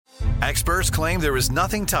Experts claim there is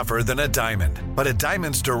nothing tougher than a diamond. But at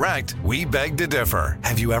Diamonds Direct, we beg to differ.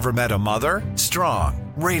 Have you ever met a mother?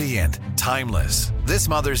 Strong, radiant, timeless. This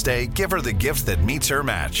Mother's Day, give her the gift that meets her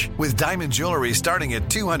match. With diamond jewelry starting at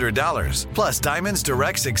 $200. Plus Diamonds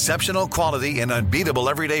Direct's exceptional quality and unbeatable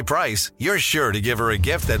everyday price, you're sure to give her a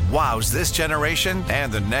gift that wows this generation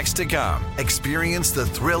and the next to come. Experience the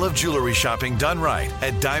thrill of jewelry shopping done right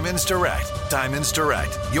at Diamonds Direct. Diamonds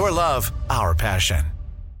Direct. Your love, our passion.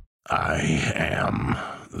 I am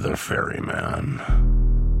the ferryman.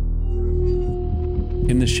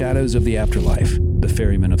 In the shadows of the afterlife, the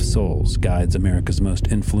ferryman of souls guides America's most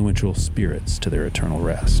influential spirits to their eternal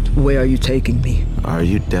rest. Where are you taking me? Are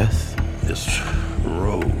you death? This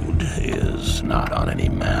road is not on any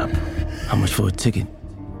map. How much for a ticket?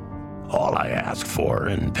 All I ask for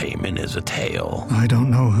in payment is a tale. I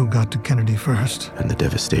don't know who got to Kennedy first. And the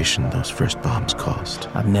devastation those first bombs caused.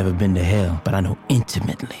 I've never been to hell, but I know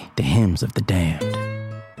intimately the hymns of the damned.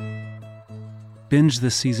 Binge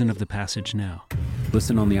this season of The Passage now.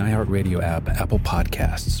 Listen on the iHeartRadio app, Apple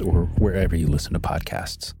Podcasts, or wherever you listen to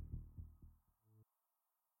podcasts.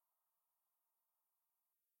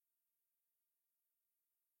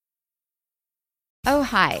 Oh,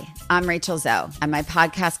 hi, I'm Rachel Zoe, and my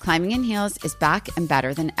podcast, Climbing in Heels, is back and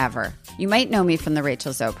better than ever. You might know me from the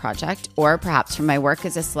Rachel Zoe Project, or perhaps from my work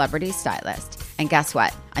as a celebrity stylist. And guess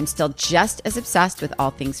what? I'm still just as obsessed with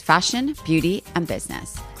all things fashion, beauty, and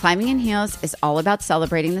business. Climbing in Heels is all about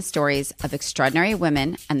celebrating the stories of extraordinary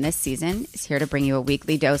women, and this season is here to bring you a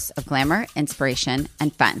weekly dose of glamour, inspiration,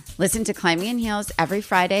 and fun. Listen to Climbing in Heels every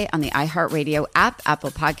Friday on the iHeartRadio app,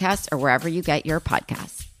 Apple Podcasts, or wherever you get your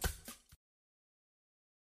podcasts.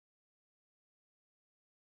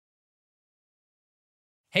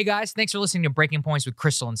 Hey guys, thanks for listening to Breaking Points with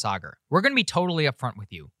Crystal and Sagar. We're going to be totally upfront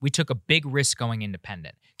with you. We took a big risk going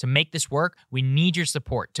independent. To make this work, we need your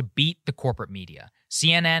support to beat the corporate media.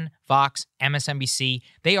 CNN, Fox, MSNBC,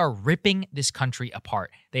 they are ripping this country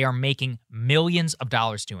apart. They are making millions of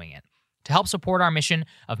dollars doing it. To help support our mission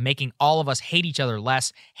of making all of us hate each other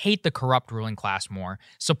less, hate the corrupt ruling class more,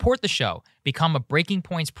 support the show. Become a Breaking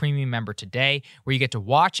Points premium member today, where you get to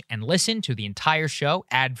watch and listen to the entire show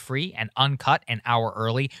ad-free and uncut an hour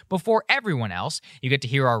early before everyone else. You get to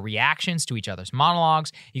hear our reactions to each other's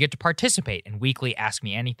monologues. You get to participate in weekly Ask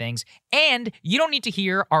Me Anythings. And you don't need to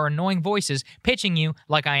hear our annoying voices pitching you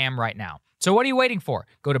like I am right now. So what are you waiting for?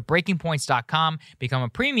 Go to breakingpoints.com, become a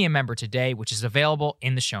premium member today, which is available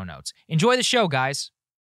in the show notes. Enjoy the show, guys.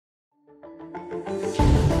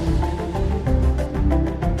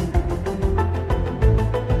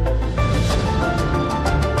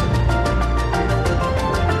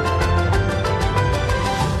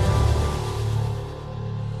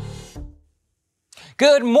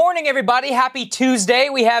 Good morning, everybody. Happy Tuesday.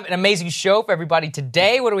 We have an amazing show for everybody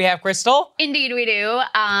today. What do we have, Crystal? Indeed, we do.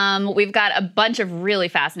 We've got a bunch of really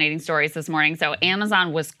fascinating stories this morning. So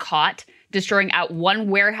Amazon was caught destroying out one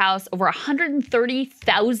warehouse over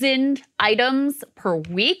 130,000 items per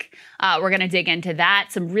week. We're going to dig into that.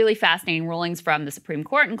 Some really fascinating rulings from the Supreme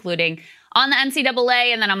Court, including on the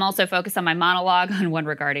NCAA, and then I'm also focused on my monologue on one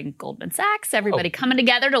regarding Goldman Sachs. Everybody coming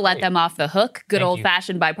together to let them off the hook. Good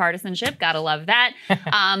old-fashioned bipartisanship. Gotta love that.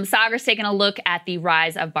 Sagar's taking a look at the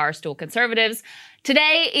rise of Barstool conservatives.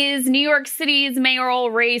 Today is New York City's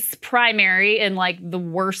mayoral race primary in like the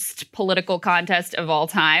worst political contest of all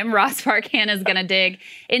time. Ross Parkan is going to dig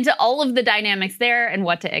into all of the dynamics there and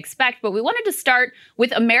what to expect. But we wanted to start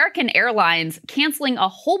with American Airlines canceling a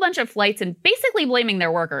whole bunch of flights and basically blaming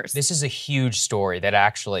their workers. This is a huge story that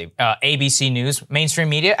actually ABC News, mainstream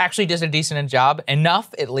media, actually does a decent job,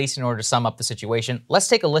 enough at least in order to sum up the situation. Let's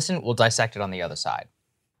take a listen. We'll dissect it on the other side.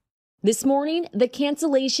 This morning, the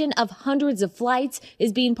cancellation of hundreds of flights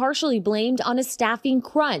is being partially blamed on a staffing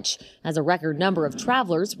crunch as a record number of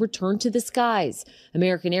travelers return to the skies.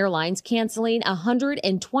 American Airlines canceling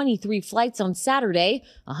 123 flights on Saturday,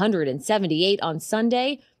 178 on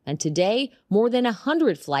Sunday, and today, more than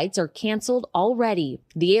 100 flights are canceled already.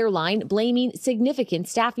 The airline blaming significant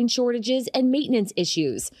staffing shortages and maintenance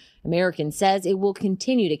issues. American says it will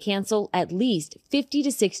continue to cancel at least 50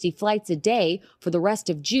 to 60 flights a day for the rest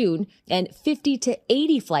of June and 50 to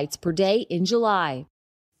 80 flights per day in July.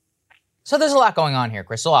 So there's a lot going on here,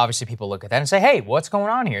 Crystal. Obviously, people look at that and say, hey, what's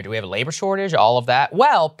going on here? Do we have a labor shortage? All of that.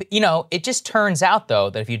 Well, it just turns out,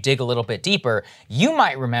 though, that if you dig a little bit deeper, you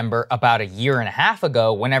might remember about a year and a half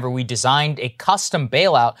ago, whenever we designed a custom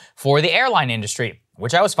bailout for the airline industry.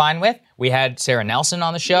 which I was fine with. We had Sarah Nelson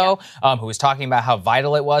on the show, who was talking about how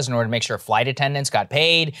vital it was in order to make sure flight attendants got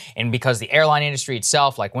paid. And because the airline industry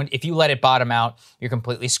itself, like if you let it bottom out, you're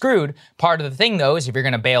completely screwed. Part of the thing, though, is if you're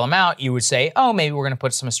going to bail them out, you would say, oh, maybe we're going to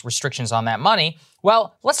put some restrictions on that money.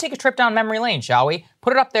 Well, let's take a trip down memory lane, shall we?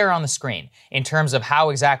 Put it up there on the screen in terms of how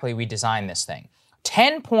exactly we designed this thing.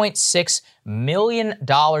 $10.6 million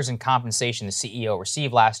in compensation the CEO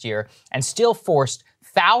received last year and still forced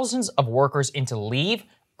thousands of workers into leave,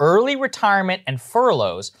 early retirement, and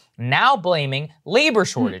furloughs, now blaming labor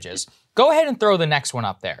shortages. Go ahead and throw the next one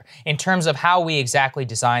up there in terms of how we exactly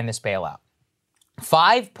designed this bailout.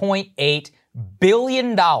 $5.8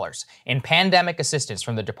 billion in pandemic assistance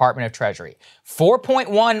from the Department of Treasury.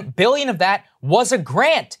 $4.1 billion of that was a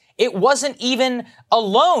grant. It wasn't even a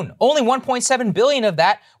loan. Only $1.7 billion of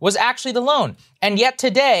that was actually the loan. And yet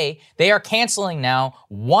today, they are canceling now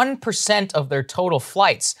 1% of their total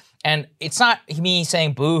flights. And it's not me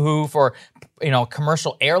saying boo-hoo for,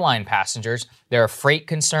 commercial airline passengers. There are freight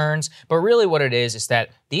concerns. But really what it is that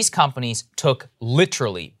these companies took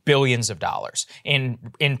literally billions of dollars in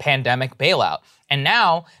pandemic bailout. And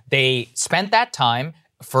now they spent that time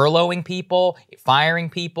furloughing people, firing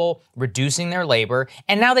people, reducing their labor,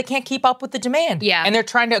 and now they can't keep up with the demand. Yeah. And they're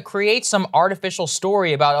trying to create some artificial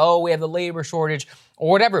story about, we have the labor shortage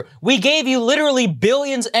or whatever. We gave you literally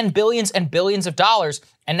billions and billions and billions of dollars,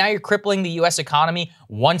 and now you're crippling the U.S. economy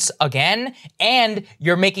once again, and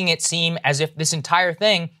you're making it seem as if this entire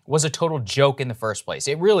thing was a total joke in the first place.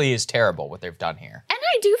 It really is terrible what they've done here. And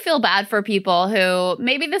I do feel bad for people who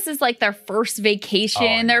maybe this is like their first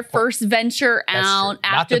vacation, their first venture out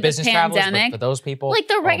after the pandemic. But those people, like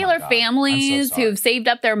the regular families who've saved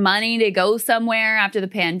up their money to go somewhere after the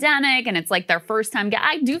pandemic, and it's like their first time.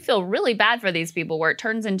 I do feel really bad for these people where it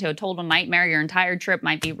turns into a total nightmare. Your entire trip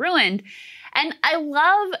might be ruined. And I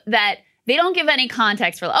love that they don't give any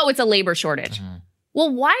context for, it's a labor shortage. Mm-hmm.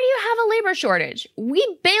 Well, why do you have a labor shortage?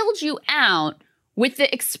 We bailed you out with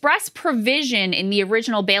the express provision in the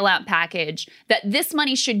original bailout package that this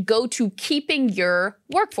money should go to keeping your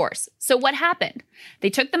workforce. So what happened? They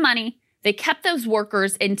took the money, they kept those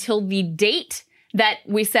workers until the date that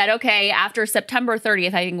we said, okay, after September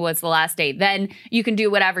 30th, I think was the last date, then you can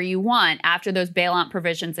do whatever you want after those bailout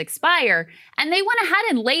provisions expire. And they went ahead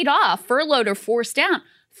and laid off, furloughed or forced down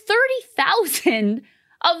 30,000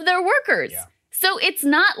 of their workers. Yeah. So it's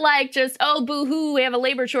not like just, boo-hoo, we have a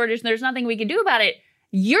labor shortage and there's nothing we can do about it.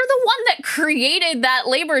 You're the one that created that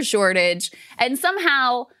labor shortage. And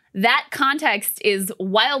somehow that context is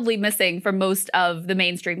wildly missing from most of the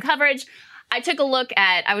mainstream coverage. I took a look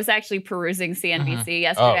I was actually perusing CNBC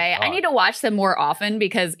yesterday. I need to watch them more often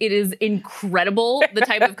because it is incredible the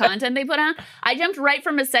type of content they put out. I jumped right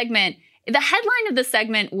from a segment. The headline of the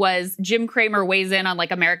segment was Jim Cramer weighs in on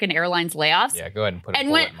like American Airlines layoffs. Yeah, go ahead and put a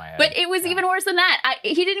bullet in my head. But it was even worse than that.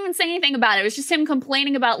 He didn't even say anything about it. It was just him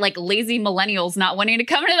complaining about like lazy millennials not wanting to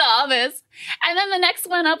come into the office. And then the next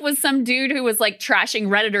one up was some dude who was like trashing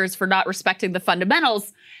Redditors for not respecting the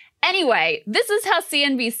fundamentals. Anyway, this is how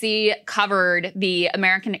CNBC covered the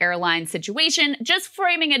American Airlines situation, just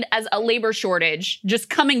framing it as a labor shortage, just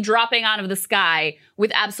dropping out of the sky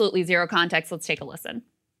with absolutely zero context. Let's take a listen.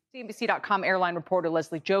 CNBC.com airline reporter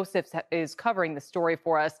Leslie Josephs is covering the story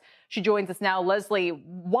for us. She joins us now. Leslie,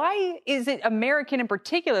 why is it American in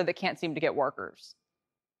particular that can't seem to get workers?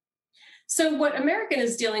 So what American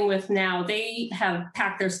is dealing with now, they have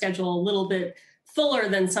packed their schedule a little bit fuller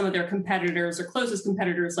than some of their competitors or closest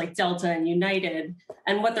competitors like Delta and United.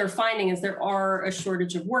 And what they're finding is there are a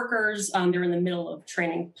shortage of workers. They're in the middle of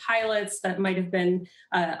training pilots that might have been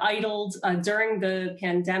idled during the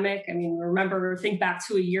pandemic. I mean, think back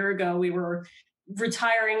to a year ago, we were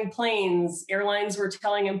retiring planes. Airlines were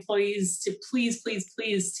telling employees to please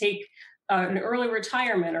take an early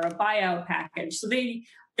retirement or a buyout package. So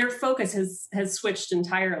their focus has switched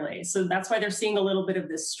entirely. So that's why they're seeing a little bit of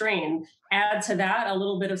this strain. Add to that a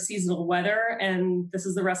little bit of seasonal weather, and this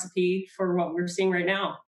is the recipe for what we're seeing right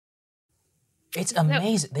now. It's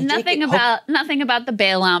amazing. Nothing about the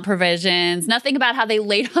bailout provisions, nothing about how they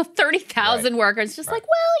laid off 30,000 workers. Just like,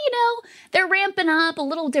 they're ramping up a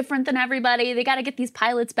little different than everybody. They got to get these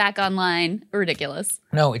pilots back online. Ridiculous.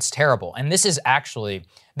 No, it's terrible. And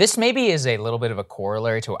this maybe is a little bit of a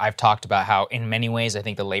corollary to what I've talked about how in many ways I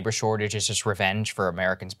think the labor shortage is just revenge for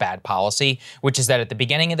Americans' bad policy, which is that at the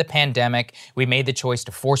beginning of the pandemic, we made the choice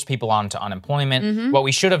to force people onto unemployment. Mm-hmm. What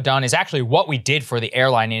we should have done is actually what we did for the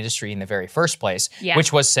airline industry in the very first place,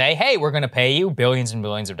 which was say, hey, we're going to pay you billions and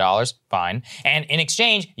billions of dollars, fine. And in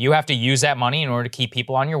exchange, you have to use that money in order to keep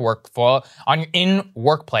people on your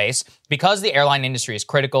workplace because the airline industry is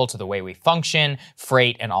critical to the way we function,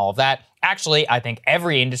 freight, and all of that. Actually, I think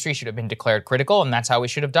every industry should have been declared critical, and that's how we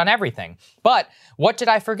should have done everything. But what did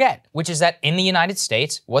I forget? Which is that in the United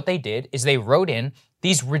States, what they did is they wrote in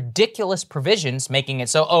these ridiculous provisions, making it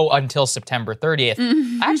so, until September 30th.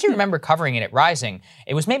 I actually remember covering it at Rising.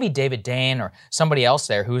 It was maybe David Dane or somebody else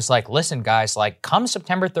there who was like, listen, guys, like come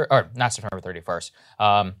September 30th, or not September 31st,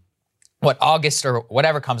 August or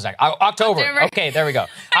whatever comes next. October. Okay, there we go.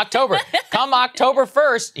 October. Come October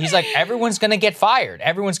 1st, he's like, everyone's going to get fired.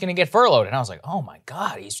 Everyone's going to get furloughed. And I was like, oh my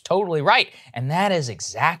God, he's totally right. And that is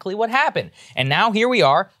exactly what happened. And now here we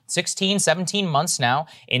are, 16, 17 months now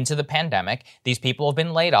into the pandemic. These people have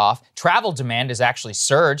been laid off. Travel demand has actually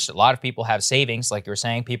surged. A lot of people have savings, like you were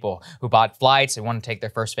saying, people who bought flights, they want to take their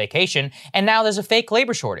first vacation. And now there's a fake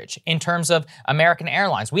labor shortage in terms of American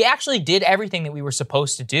Airlines. We actually did everything that we were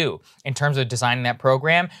supposed to do in terms of designing that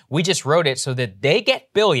program. We just wrote it so that they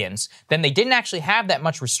get billions. Then they didn't actually have that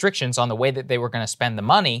much restrictions on the way that they were going to spend the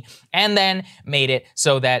money, and then made it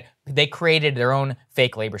so that they created their own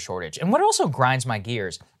fake labor shortage. And what also grinds my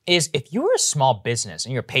gears is if you're a small business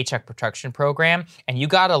and you're a paycheck protection program and you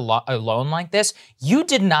got a loan like this, you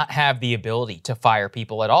did not have the ability to fire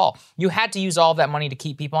people at all. You had to use all of that money to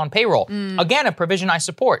keep people on payroll. Again, a provision I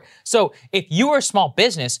support. So if you were a small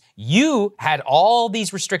business, you had all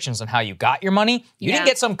these restrictions on how you got your money. You didn't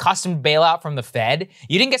get some custom bailout from the Fed.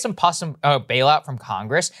 You didn't get some custom bailout from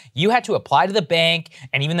Congress. You had to apply to the bank,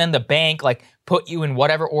 and even then the bank put you in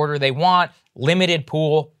whatever order they want, limited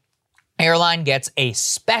pool. Airline gets a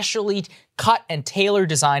specially cut and tailor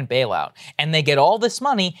designed bailout, and they get all this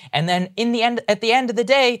money, and then at the end of the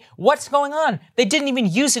day, what's going on? They didn't even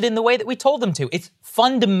use it in the way that we told them to. It's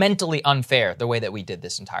fundamentally unfair the way that we did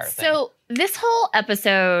this entire thing. So this whole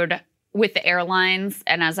episode with the airlines,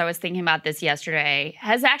 and as I was thinking about this yesterday,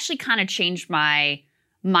 has actually kind of changed my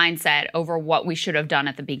mindset over what we should have done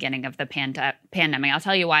at the beginning of the pandemic. I'll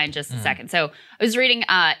tell you why in just a second. So I was reading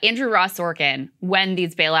Andrew Ross Sorkin, when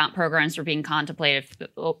these bailout programs were being contemplated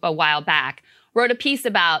a while back, wrote a piece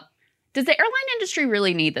about, does the airline industry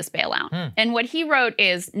really need this bailout? And what he wrote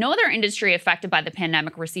is, no other industry affected by the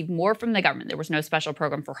pandemic received more from the government. There was no special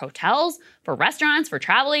program for hotels, for restaurants, for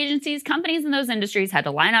travel agencies. Companies in those industries had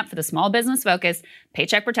to line up for the small business focus,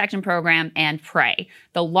 Paycheck Protection Program, and pray.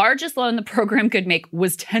 The largest loan the program could make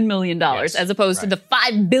was $10 million, as opposed to the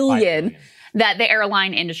 $5 billion that the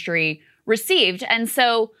airline industry received. And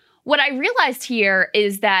so what I realized here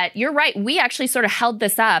is that you're right. We actually sort of held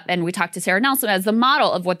this up, and we talked to Sarah Nelson as the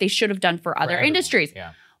model of what they should have done for other industries.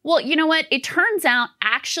 Yeah. Well, you know what? It turns out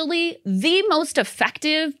actually the most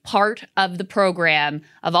effective part of the program,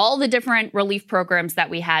 of all the different relief programs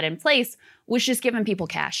that we had in place, was just giving people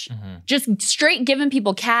cash. Just straight giving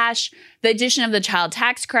people cash. The addition of the child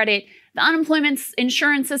tax credit, the unemployment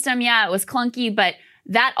insurance system, it was clunky, but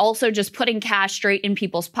that also just putting cash straight in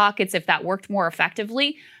people's pockets, if that worked more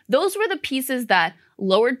effectively, those were the pieces that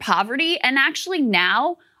lowered poverty and actually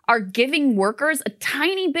now are giving workers a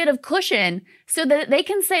tiny bit of cushion so that they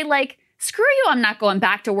can say, screw you, I'm not going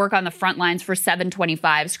back to work on the front lines for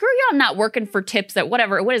 $7.25. Screw you, I'm not working for tips at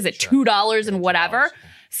whatever, what is it, $2 and whatever.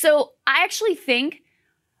 So I actually think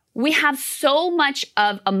we have so much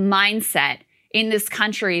of a mindset in this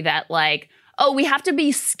country that we have to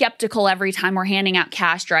be skeptical every time we're handing out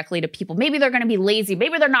cash directly to people. Maybe they're going to be lazy.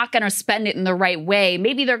 Maybe they're not going to spend it in the right way.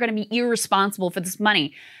 Maybe they're going to be irresponsible for this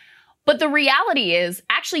money. But the reality is,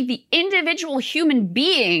 actually, the individual human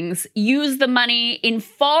beings use the money in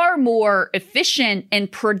far more efficient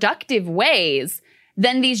and productive ways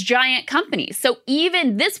than these giant companies. So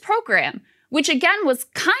even this program, which again was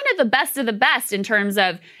kind of the best in terms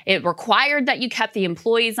of it required that you kept the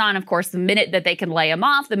employees on. Of course, the minute that they can lay them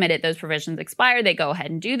off, the minute those provisions expire, they go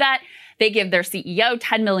ahead and do that. They give their CEO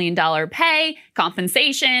 $10 million pay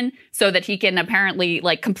compensation so that he can apparently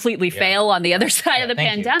completely fail on the other side of the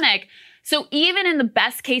pandemic. So even in the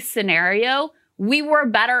best case scenario, we were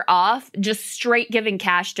better off just straight giving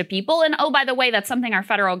cash to people. And by the way, that's something our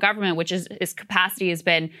federal government, which is its capacity has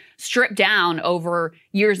been stripped down over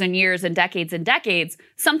years and years and decades,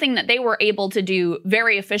 something that they were able to do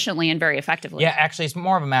very efficiently and very effectively. Yeah, actually, it's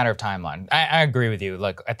more of a matter of timeline. I agree with you.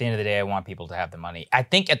 At the end of the day, I want people to have the money. I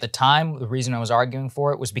think at the time, the reason I was arguing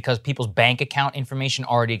for it was because people's bank account information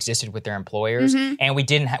already existed with their employers. And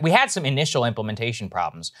we had some initial implementation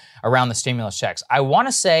problems around the stimulus checks. I want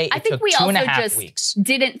to say it took 2.5 weeks.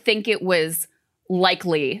 Didn't think it was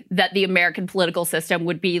likely that the American political system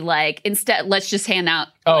would be instead, let's just hand out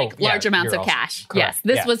large amounts of cash. Correct.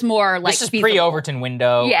 Yes, this was more this is pre-Overton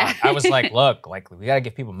window. Yeah. I was look, we got to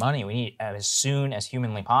give people money. We need as soon as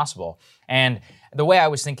humanly possible. And the way I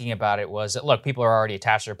was thinking about it was that, look, people are already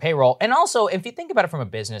attached to their payroll. And also, if you think about it from a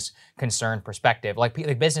business concern perspective, like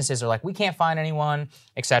businesses are like, we can't find anyone,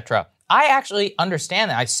 etc. I actually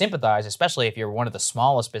understand that. I sympathize, especially if you're one of the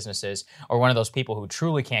smallest businesses or one of those people who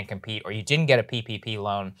truly can't compete, or you didn't get a PPP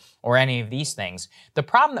loan or any of these things. The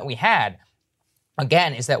problem that we had,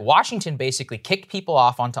 again, is that Washington basically kicked people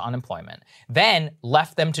off onto unemployment, then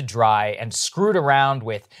left them to dry and screwed around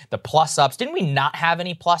with the plus ups. Didn't we not have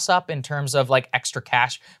any plus up in terms of like extra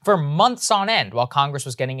cash for months on end while Congress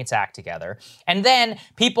was getting its act together? And then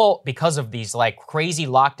people, because of these like crazy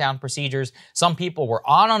lockdown procedures, some people were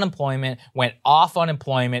on unemployment, went off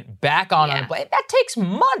unemployment, back on unemployment. That takes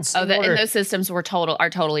months. And those systems are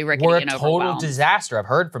totally rickety and overwhelmed. Were a total disaster. I've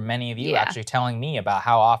heard from many of you actually telling me about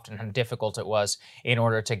how often and difficult it was in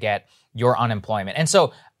order to get your unemployment. And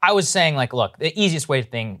so I was saying, like, look, the easiest way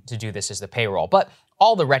to do this is the payroll. But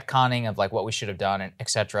all the retconning of like what we should have done and et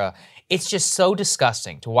cetera, it's just so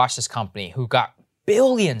disgusting to watch this company who got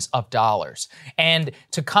billions of dollars and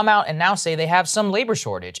to come out and now say they have some labor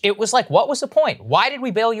shortage. It was like, what was the point? Why did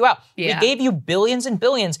we bail you out? We gave you billions and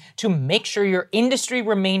billions to make sure your industry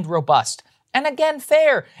remained robust. And again,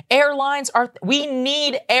 fair. We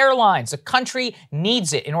need airlines. The country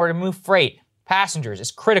needs it in order to move freight. Passengers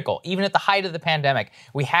is critical. Even at the height of the pandemic,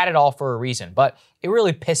 we had it all for a reason. But it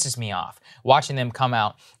really pisses me off watching them come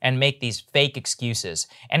out and make these fake excuses.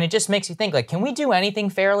 And it just makes you think, like, can we do anything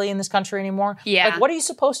fairly in this country anymore? Yeah. Like, what are you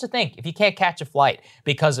supposed to think if you can't catch a flight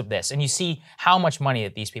because of this? And you see how much money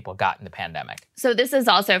that these people got in the pandemic. So this is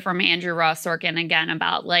also from Andrew Ross Sorkin, again,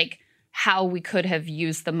 about like how we could have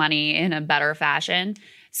used the money in a better fashion.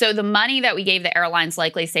 So the money that we gave the airlines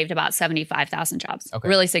likely saved about 75,000 jobs. Okay.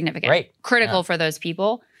 Really significant. Great. Critical for those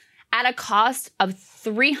people at a cost of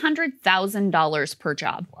 $300,000 per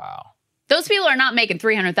job. Wow. Those people are not making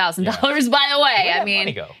 $300,000, by the way. I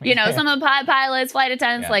mean, some of the pilots, flight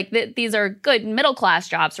attendants, these are good middle class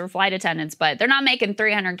jobs for flight attendants, but they're not making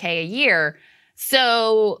 $300K a year.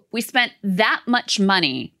 So we spent that much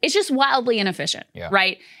money. It's just wildly inefficient,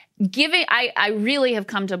 right? I really have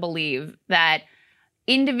come to believe that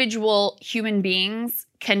individual human beings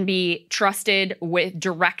can be trusted with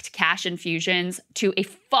direct cash infusions to a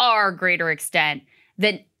far greater extent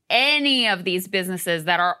than any of these businesses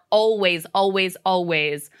that are always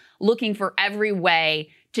looking for every way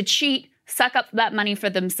to cheat, suck up that money for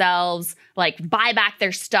themselves, like buy back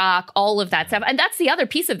their stock, all of that stuff. And that's the other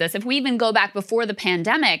piece of this. If we even go back before the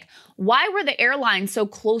pandemic, why were the airlines so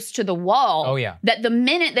close to the wall? Oh, yeah. That the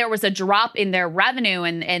minute there was a drop in their revenue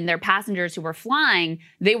and their passengers who were flying,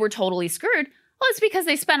 they were totally screwed. Well, it's because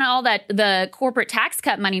they spent all the corporate tax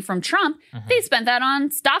cut money from Trump. Mm-hmm. They spent that on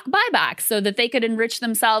stock buybacks so that they could enrich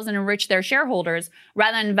themselves and enrich their shareholders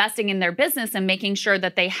rather than investing in their business and making sure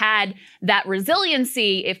that they had that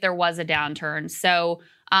resiliency if there was a downturn. So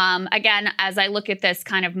again, as I look at this,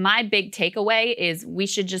 kind of my big takeaway is we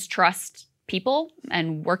should just trust people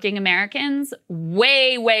and working Americans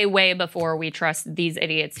way before we trust these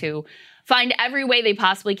idiots who find every way they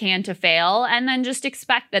possibly can to fail and then just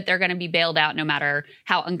expect that they're going to be bailed out no matter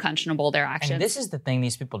how unconscionable their actions. And this is the thing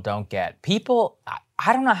these people don't get. People,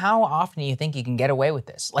 I don't know how often you think you can get away with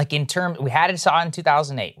this. Like we had it in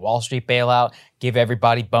 2008, Wall Street bailout, give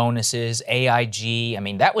everybody bonuses, AIG. I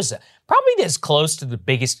mean, that was probably as close to the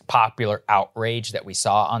biggest popular outrage that we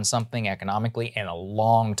saw on something economically in a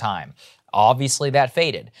long time. Obviously, that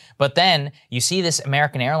faded. But then you see this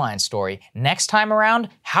American Airlines story. Next time around,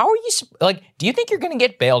 how are you, do you think you're going to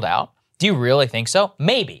get bailed out? Do you really think so?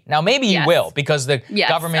 Maybe. Now, maybe you will because the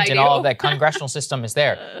government and all of that congressional system is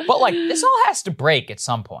there. But this all has to break at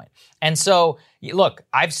some point. And so, look,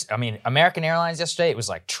 American Airlines yesterday, it was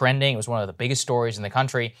trending. It was one of the biggest stories in the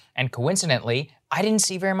country. And coincidentally, I didn't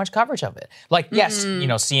see very much coverage of it. Yes,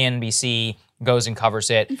 CNBC goes and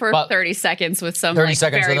covers it. For 30 seconds with some 30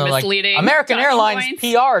 seconds, very misleading American Airlines points.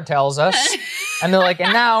 PR tells us. And they're like,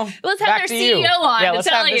 and now let's have back their to CEO you. on Yeah, to let's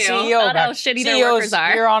tell have the you CEO about back. how shitty their workers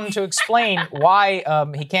are. Here on to explain why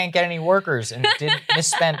he can't get any workers and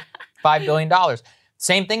misspent $5 billion.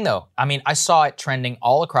 Same thing though. I saw it trending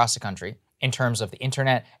all across the country in terms of the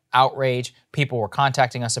internet outrage. People were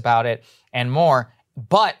contacting us about it and more.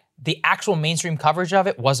 But the actual mainstream coverage of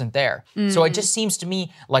it wasn't there. So it just seems to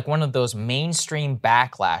me like one of those mainstream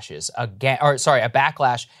backlashes a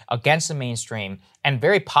backlash against the mainstream and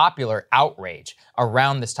very popular outrage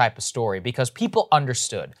around this type of story because people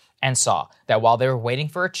understood and saw that while they were waiting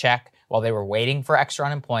for a check, while they were waiting for extra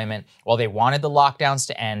unemployment, while they wanted the lockdowns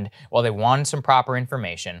to end, while they wanted some proper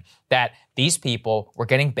information, that these people were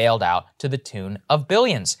getting bailed out to the tune of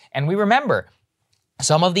billions. And we remember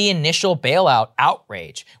some of the initial bailout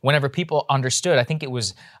outrage, whenever people understood, I think it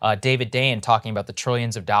was David Dayen talking about the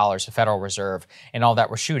trillions of dollars the Federal Reserve and all that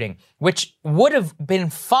we're shooting, which would have been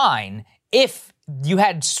fine if you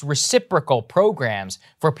had reciprocal programs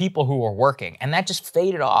for people who were working, and that just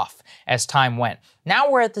faded off as time went. Now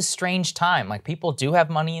we're at this strange time. Like, people do have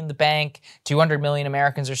money in the bank. 200 million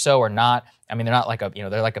Americans or so are not. I mean, they're not like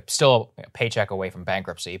they're like still a paycheck away from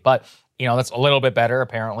bankruptcy, but that's a little bit better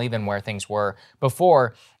apparently than where things were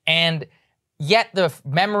before. And yet the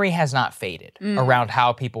memory has not faded around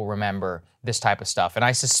how people remember this type of stuff. And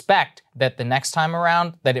I suspect that the next time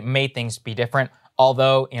around that it made things be different.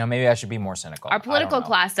 Although, maybe I should be more cynical. Our political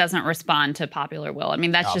class doesn't respond to popular will. I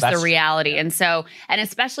mean, that's the reality. Yeah. And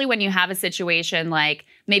especially when you have a situation like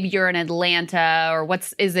maybe you're in Atlanta or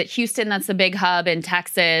is it Houston that's the big hub in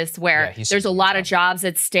Texas where there's a lot of jobs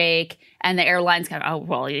at stake and the airlines kind of,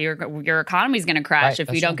 your economy's going to crash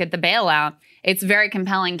if you don't get the bailout. It's a very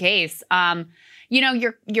compelling case.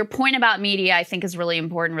 Your point about media, I think, is really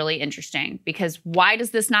important, really interesting, because why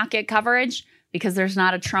does this not get coverage? Because there's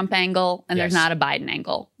not a Trump angle and there's not a Biden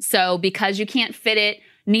angle. So because you can't fit it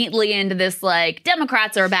neatly into this like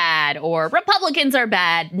Democrats are bad or Republicans are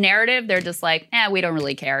bad narrative, they're just like, we don't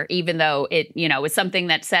really care, even though it, is something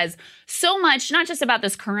that says so much, not just about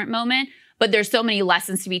this current moment, but there's so many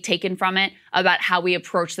lessons to be taken from it about how we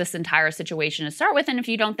approach this entire situation to start with. And if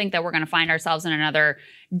you don't think that we're going to find ourselves in another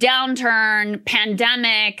downturn,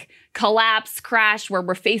 pandemic, collapse, crash, where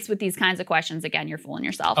we're faced with these kinds of questions, again, you're fooling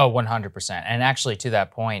yourself. Oh, 100%. And actually, to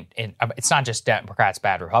that point, it's not just Democrats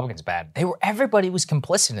bad, Republicans bad. Everybody was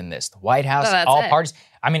complicit in this. The White House, all parties.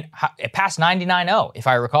 I mean, it passed 99-0, if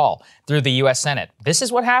I recall, through the U.S. Senate. This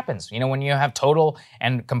is what happens, when you have total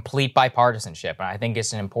and complete bipartisanship. And I think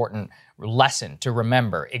it's an important lesson to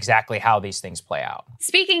remember exactly how these things play out.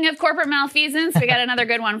 Speaking of corporate malfeasance, we got another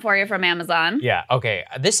good one for you from Amazon. Yeah, okay.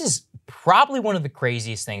 This is probably one of the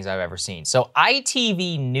craziest things I've ever seen. So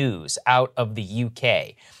ITV News out of the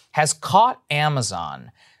UK has caught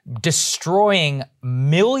Amazon destroying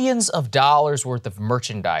millions of dollars worth of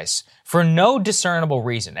merchandise for no discernible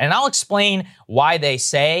reason. And I'll explain why they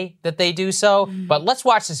say that they do so, but let's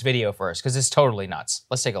watch this video first because it's totally nuts.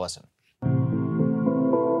 Let's take a listen.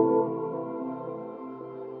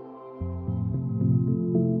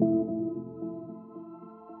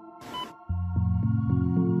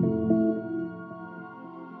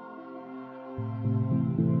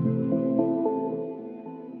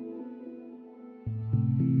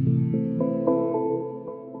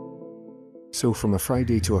 So from a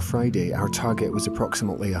Friday to a Friday, our target was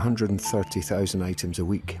approximately 130,000 items a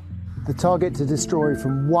week. The target to destroy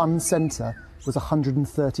from one centre was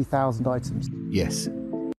 130,000 items. Yes.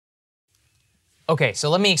 Okay, so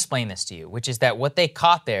let me explain this to you, which is that what they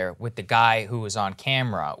caught there with the guy who was on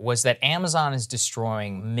camera was that Amazon is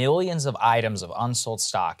destroying millions of items of unsold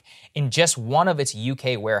stock in just one of its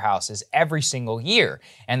UK warehouses every single year,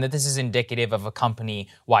 and that this is indicative of a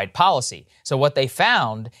company-wide policy. So what they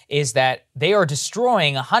found is that they are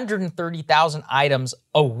destroying 130,000 items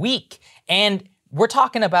a week, and we're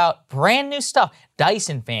talking about brand new stuff,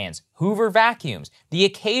 Dyson fans, Hoover vacuums, the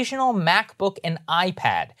occasional MacBook and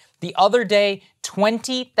iPad. The other day,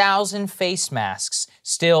 20,000 face masks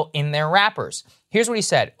still in their wrappers. Here's what he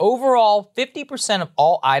said. Overall, 50% of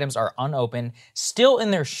all items are unopened, still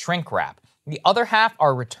in their shrink wrap. The other half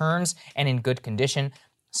are returns and in good condition.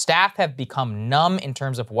 Staff have become numb in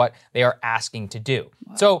terms of what they are asking to do.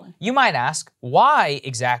 Wow. So you might ask, why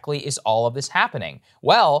exactly is all of this happening?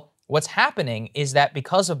 Well, what's happening is that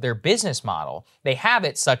because of their business model, they have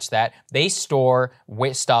it such that they store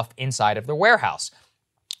stuff inside of their warehouse.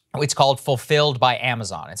 It's called Fulfilled by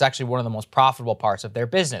Amazon. It's actually one of the most profitable parts of their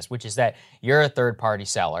business, which is that you're a third-party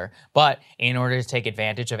seller, but in order to take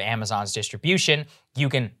advantage of Amazon's distribution,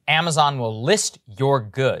 Amazon will list your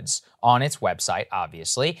goods on its website,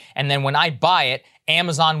 obviously, and then when I buy it,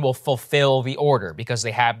 Amazon will fulfill the order because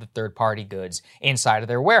they have the third-party goods inside of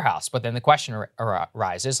their warehouse. But then the question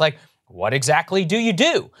arises, like, what exactly do you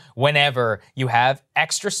do whenever you have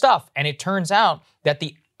extra stuff? And it turns out that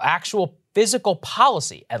the actual physical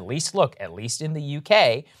policy, at least in the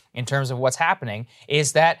UK, in terms of what's happening,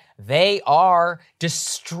 is that they are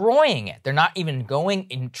destroying it. They're not even going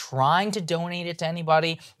and trying to donate it to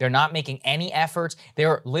anybody. They're not making any efforts.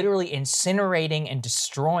 They're literally incinerating and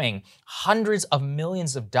destroying hundreds of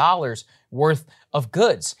millions of dollars worth of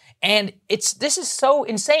goods. And this is so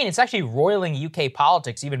insane. It's actually roiling UK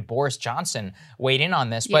politics. Even Boris Johnson weighed in on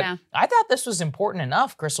this. But I thought this was important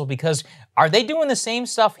enough, Crystal, because are they doing the same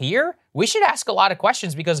stuff here? We should ask a lot of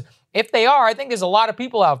questions because If they are, I think there's a lot of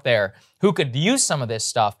people out there who could use some of this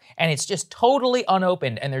stuff, and it's just totally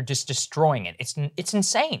unopened, and they're just destroying it. It's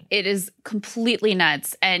insane. It is completely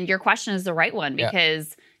nuts. And your question is the right one,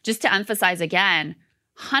 because just to emphasize again,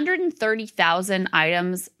 130,000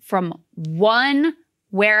 items from one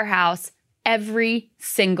warehouse every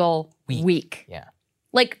single week. Yeah.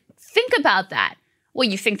 Like, think about that. Well,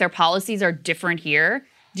 you think their policies are different here?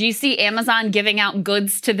 Do you see Amazon giving out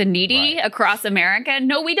goods to the needy across America?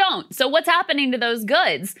 No, we don't. So what's happening to those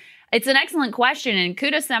goods? It's an excellent question, and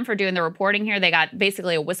kudos to them for doing the reporting here. They got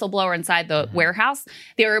basically a whistleblower inside the warehouse.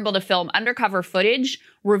 They were able to film undercover footage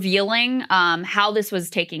revealing how this was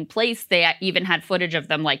taking place. They even had footage of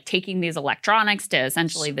them like taking these electronics to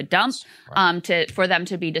essentially the dump for them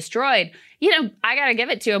to be destroyed. You know, I got to give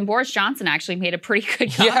it to him. Boris Johnson actually made a pretty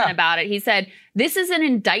good comment about it. He said, this is an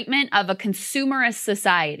indictment of a consumerist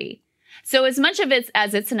society. So as much of it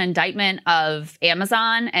as it's an indictment of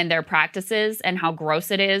Amazon and their practices and how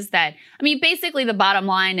gross it is that, I mean, basically the bottom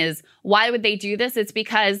line is, why would they do this? It's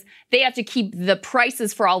because they have to keep the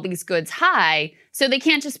prices for all these goods high. So they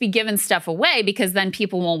can't just be giving stuff away, because then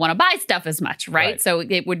people won't want to buy stuff as much, right? So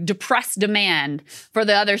it would depress demand for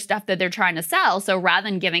the other stuff that they're trying to sell. So rather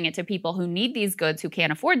than giving it to people who need these goods, who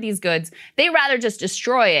can't afford these goods, they rather just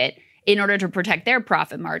destroy it in order to protect their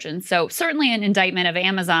profit margin. So certainly an indictment of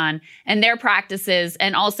Amazon and their practices.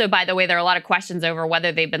 And also, by the way, there are a lot of questions over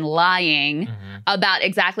whether they've been lying about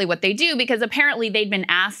exactly what they do, because apparently they'd been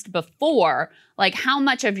asked before, like, how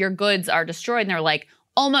much of your goods are destroyed? And they're like,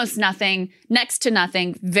 almost nothing, next to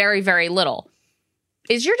nothing, very, very little.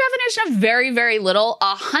 Is your definition of very, very little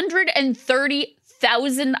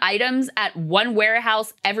 130,000 items at one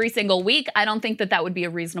warehouse every single week? I don't think that would be a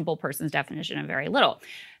reasonable person's definition of very little.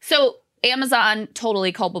 So Amazon,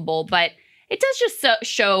 totally culpable, but it does just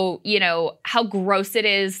show, you know, how gross it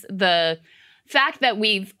is. The fact that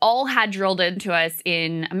we've all had drilled into us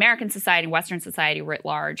in American society, Western society writ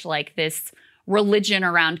large, like this religion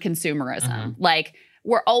around consumerism. Like,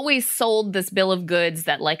 we're always sold this bill of goods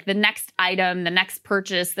that, like, the next item, the next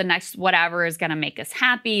purchase, the next whatever is going to make us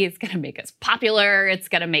happy. It's going to make us popular. It's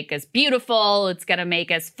going to make us beautiful. It's going to make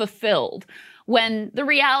us fulfilled, when the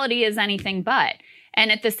reality is anything but. And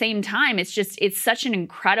at the same time, it's such an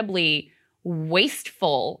incredibly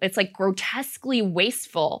wasteful, it's like grotesquely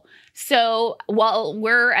wasteful. So while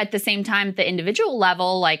we're at the same time at the individual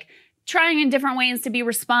level, like, trying in different ways to be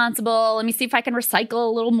responsible. Let me see if I can recycle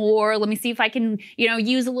a little more. Let me see if I can, you know,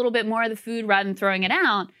 use a little bit more of the food rather than throwing it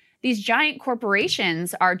out. These giant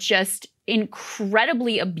corporations are just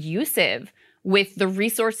incredibly abusive with the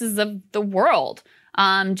resources of the world.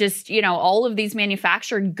 Just, you know, all of these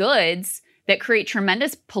manufactured goods that create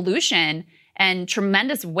tremendous pollution and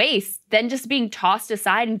tremendous waste, then just being tossed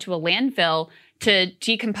aside into a landfill to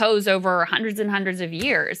decompose over hundreds and hundreds of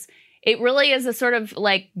years. It really is a sort of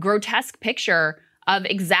like grotesque picture of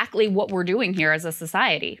exactly what we're doing here as a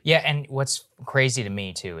society. Yeah, and what's crazy to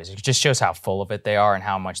me, too, is it just shows how full of it they are and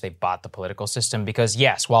how much they've bought the political system. Because,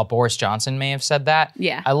 yes, while Boris Johnson may have said that,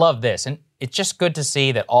 I love this. And it's just good to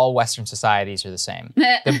see that all Western societies are the same.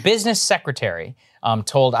 The business secretary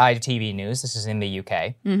told ITV News, this is in the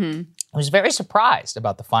UK, was very surprised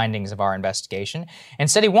about the findings of our investigation and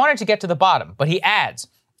said he wanted to get to the bottom. But he adds,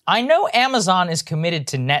 I know Amazon is committed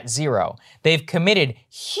to net zero. They've committed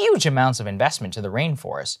huge amounts of investment to the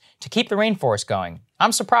rainforest to keep the rainforest going.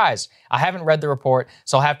 I'm surprised. I haven't read the report,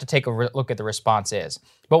 so I'll have to take a look at the response is.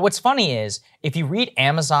 But what's funny is, if you read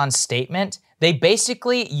Amazon's statement, they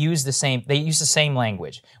basically use the same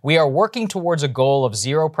language. We are working towards a goal of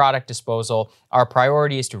zero product disposal. Our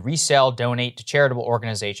priority is to resell, donate to charitable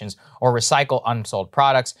organizations, or recycle unsold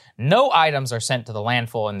products. No items are sent to the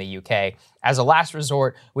landfill in the UK. As a last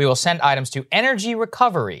resort, we will send items to energy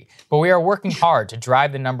recovery, but we are working hard to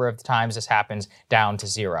drive the number of times this happens down to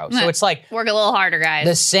zero. So it's like, work a little harder, guys.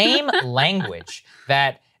 The same language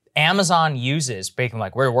that Amazon uses, basically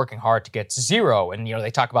like, we're working hard to get to zero, and, you know,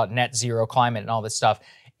 they talk about net zero climate and all this stuff,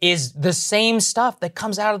 is the same stuff that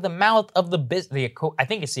comes out of the mouth of I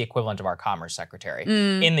think it's the equivalent of our commerce secretary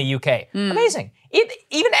in the UK. Amazing.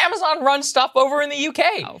 Even Amazon runs stuff over in the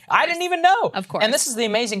UK. I didn't even know. Of course. And this is the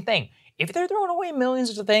amazing thing. If they're throwing away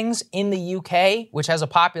millions of things in the UK, which has a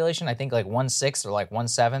population, I think like 1/6 or like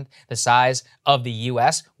 1/7 the size of the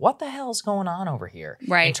US, what the hell's going on over here?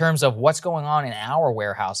 Right. In terms of what's going on in our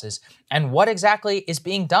warehouses and what exactly is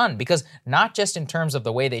being done? Because not just in terms of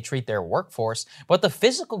the way they treat their workforce, but the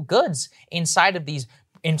physical goods inside of these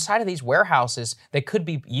warehouses that could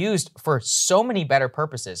be used for so many better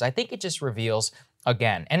purposes. I think it just reveals,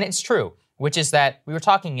 again, and it's true, which is that we were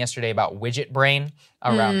talking yesterday about widget brain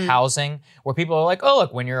around housing, where people are like, oh,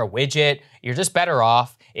 look, when you're a widget, you're just better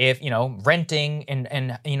off if, renting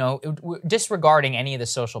and disregarding any of the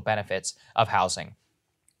social benefits of housing.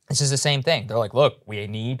 This is the same thing. They're like, look, we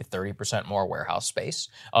need 30% more warehouse space.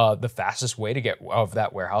 The fastest way to get of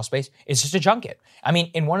that warehouse space is just to junk it. I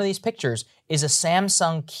mean, in one of these pictures is a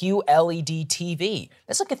Samsung QLED TV.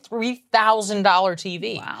 That's like a $3,000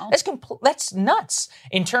 TV. Wow. That's nuts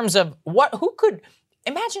in terms of who could...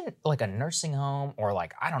 Imagine like a nursing home or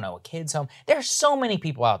like, I don't know, a kid's home. There's so many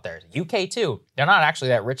people out there. UK too. They're not actually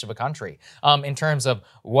that rich of a country in terms of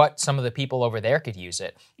what some of the people over there could use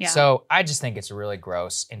it. Yeah. So I just think it's a really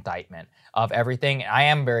gross indictment of everything. I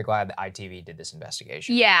am very glad that ITV did this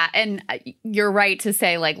investigation. Yeah, and you're right to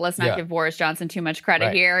say, like, let's not give Boris Johnson too much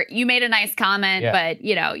credit here. You made a nice comment, but,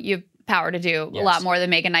 you've power to do a lot more than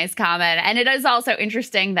make a nice comment. And it is also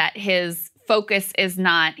interesting that his focus is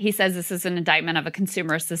not, he says this is an indictment of a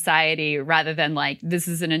consumer society rather than like, this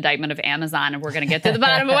is an indictment of Amazon and we're going to get to the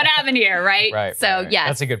bottom of what happened here, right? Right. Yes.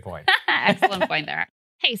 That's a good point. Excellent point there.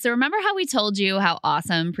 Hey, so remember how we told you how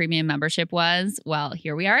awesome premium membership was? Well,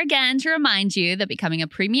 here we are again to remind you that becoming a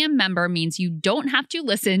premium member means you don't have to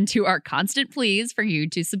listen to our constant pleas for you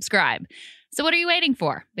to subscribe. So what are you waiting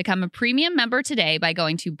for? Become a premium member today by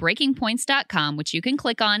going to breakingpoints.com, which you can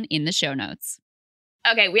click on in the show notes.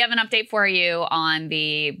 Okay, we have an update for you on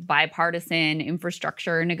the bipartisan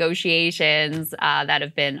infrastructure negotiations that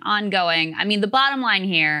have been ongoing. I mean, the bottom line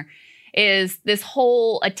here is this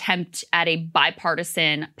whole attempt at a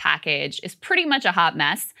bipartisan package is pretty much a hot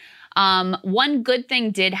mess. One good thing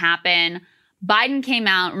did happen. Biden came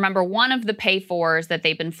out. Remember, one of the pay-fors that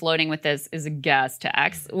they've been floating with this is a gas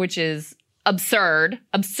tax, which is absurd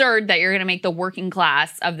that you're going to make the working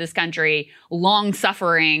class of this country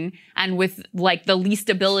long-suffering and with like the least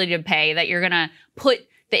ability to pay, that you're going to put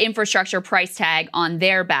the infrastructure price tag on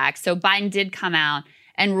their back. So Biden did come out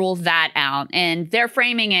and rule that out, and they're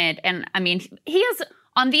framing it. And I mean, he has,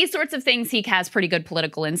 on these sorts of things, he has pretty good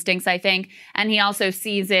political instincts, I think. And he also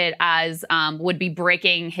sees it as would be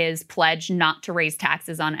breaking his pledge not to raise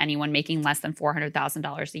taxes on anyone making less than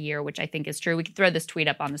 $400,000 a year, which I think is true. We can throw this tweet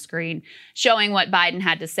up on the screen showing what Biden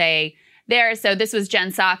had to say there. So this was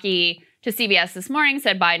Jen Psaki to CBS this morning,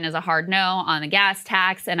 said Biden is a hard no on the gas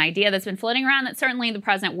tax, an idea that's been floating around that certainly the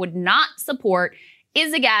president would not support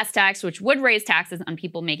is a gas tax, which would raise taxes on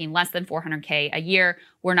people making less than $400K a year.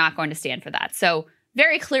 We're not going to stand for that. So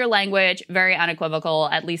very clear language, very unequivocal.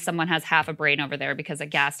 At least someone has half a brain over there, because a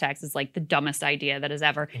gas tax is like the dumbest idea that has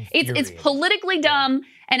ever. It's politically dumb,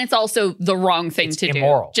 and it's also the wrong thing to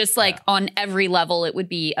immoral. Do. Just like on every level, it would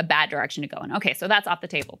be a bad direction to go in. Okay, so that's off the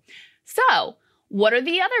table. So what are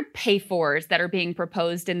the other pay-fors that are being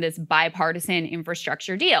proposed in this bipartisan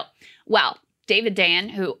infrastructure deal? Well, David Dayen,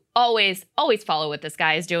 who always follow what this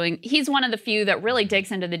guy is doing. He's one of the few that really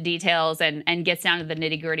digs into the details and gets down to the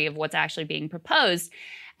nitty-gritty of what's actually being proposed.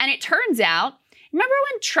 And it turns out, remember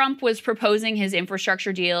when Trump was proposing his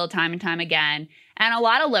infrastructure deal time and time again, and a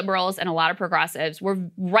lot of liberals and a lot of progressives were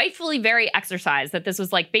rightfully very exercised that this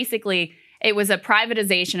was like basically it was a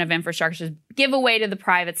privatization of infrastructure, giveaway to the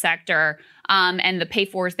private sector, and the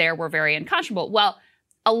pay-fors there were very unconscionable. Well,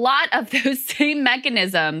 a lot of those same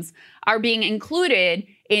mechanisms are being included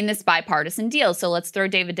in this bipartisan deal. So let's throw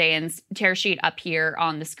David Dayen's tear sheet up here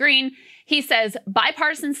on the screen. He says,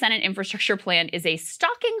 bipartisan Senate infrastructure plan is a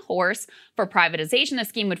stalking horse for privatization. The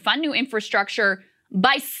scheme would fund new infrastructure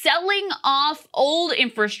by selling off old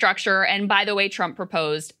infrastructure. And by the way, Trump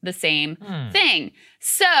proposed the same thing.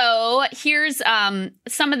 So here's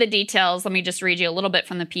some of the details. Let me just read you a little bit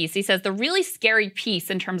from the piece. He says, the really scary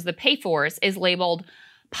piece in terms of the pay-fors is labeled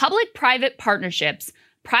public-private partnerships,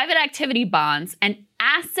 private activity bonds, and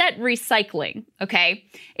asset recycling, okay?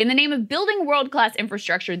 In the name of building world-class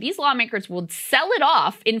infrastructure, these lawmakers will sell it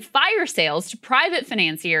off in fire sales to private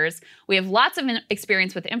financiers. We have lots of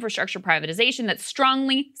experience with infrastructure privatization that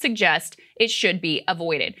strongly suggest it should be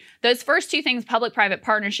avoided. Those first two things, public-private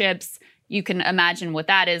partnerships, you can imagine what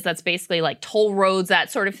that is. That's basically like toll roads, that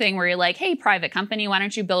sort of thing where you're like, hey, private company, why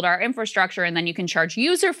don't you build our infrastructure? And then you can charge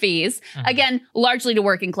user fees, again, largely to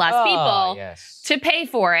working class people to pay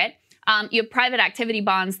for it. You have private activity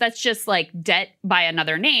bonds. That's just like debt by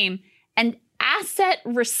another name. And asset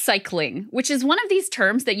recycling, which is one of these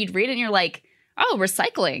terms that you'd read and you're like, oh,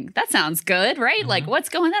 recycling. That sounds good, right? Like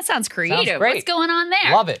that sounds creative. Sounds great. What's going on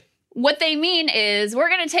there? Love it. What they mean is we're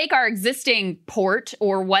going to take our existing port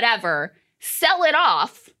or whatever, sell it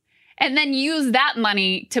off, and then use that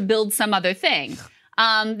money to build some other thing.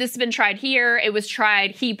 This has been tried here. It was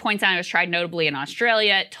tried, he points out, it was tried notably in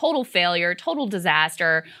Australia. Total failure, total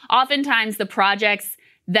disaster. Oftentimes the projects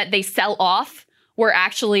that they sell off were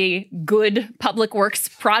actually good public works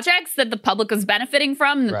projects that the public was benefiting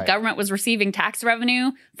from, that the government was receiving tax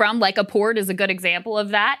revenue from, like a port is a good example of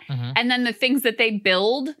that. And then the things that they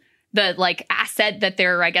build, the like asset that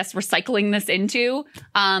they're, I guess, recycling this into,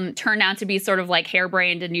 turned out to be sort of like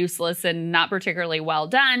harebrained and useless and not particularly well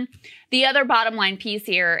done. The other bottom line piece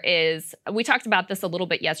here is, we talked about this a little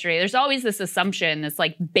bit yesterday, there's always this assumption that's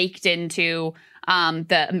like baked into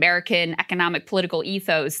the American economic political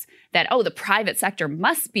ethos that, oh, the private sector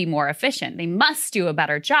must be more efficient. They must do a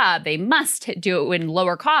better job. They must do it in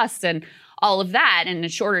lower costs and all of that in a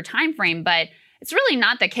shorter time frame. But it's really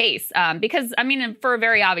not the case because, I mean, for a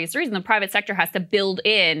very obvious reason, the private sector has to build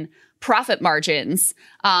in profit margins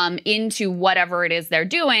into whatever it is they're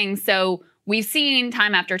doing. So we've seen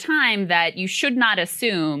time after time that you should not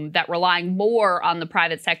assume that relying more on the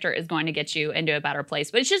private sector is going to get you into a better place.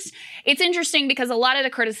 But it's interesting because a lot of the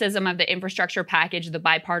criticism of the infrastructure package, the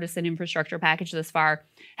bipartisan infrastructure package thus far,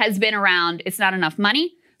 has been around it's not enough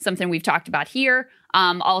money, something we've talked about here.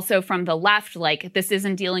 Also from the left, like this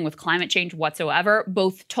isn't dealing with climate change whatsoever,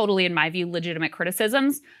 both totally, in my view, legitimate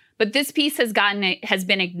criticisms. But this piece has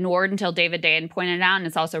been ignored until David Dayen pointed it out, and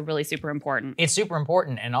it's also really super important. It's super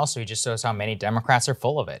important, and also it just shows how many Democrats are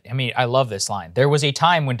full of it. I mean, I love this line. There was a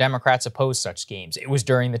time when Democrats opposed such schemes. It was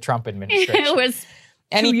during the Trump administration. It was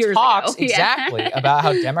and 2 he years talks ago. exactly about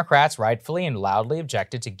how Democrats rightfully and loudly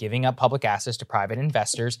objected to giving up public access to private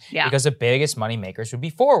investors because the biggest money makers would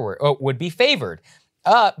be favored.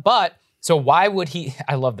 So why would he,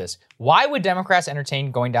 I love this, why would Democrats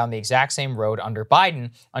entertain going down the exact same road under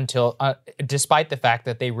Biden despite the fact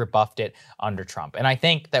that they rebuffed it under Trump? And I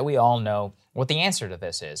think that we all know what the answer to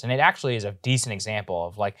this is. And it actually is a decent example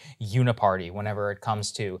of like uniparty whenever it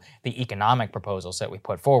comes to the economic proposals that we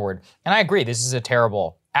put forward. And I agree, this is a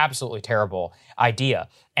terrible, absolutely terrible idea.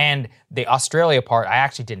 And the Australia part, I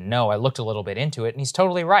actually didn't know. I looked a little bit into it, and he's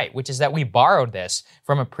totally right, which is that we borrowed this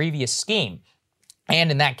from a previous scheme.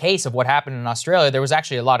 And in that case of what happened in Australia, there was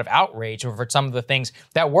actually a lot of outrage over some of the things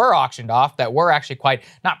that were auctioned off that were actually quite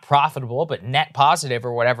not profitable, but net positive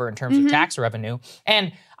or whatever in terms of tax revenue.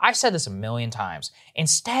 And I've said this a million times.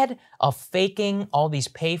 Instead of faking all these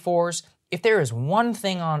pay-fors, if there is one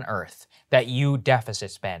thing on earth that you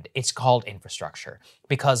deficit spend, it's called infrastructure.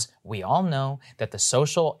 Because we all know that the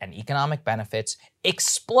social and economic benefits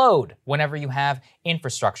explode whenever you have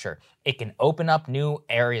infrastructure. It can open up new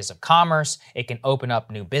areas of commerce. It can open up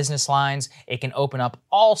new business lines. It can open up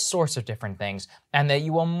all sorts of different things, and that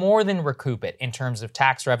you will more than recoup it in terms of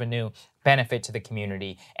tax revenue, benefit to the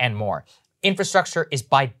community, and more. Infrastructure is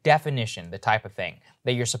by definition the type of thing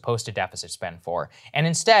that you're supposed to deficit spend for. And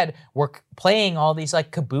instead, we're playing all these like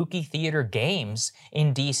kabuki theater games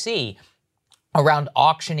in DC around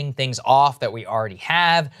auctioning things off that we already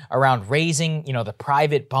have, around raising, the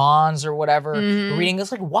private bonds or whatever. We're reading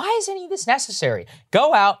this like, why is any of this necessary?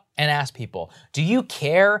 Go out and ask people, do you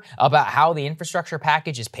care about how the infrastructure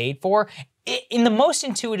package is paid for? In the most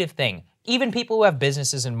intuitive thing, even people who have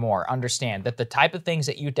businesses and more understand that the type of things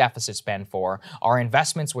that you deficit spend for are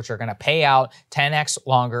investments which are going to pay out 10x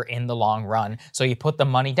longer in the long run. So you put the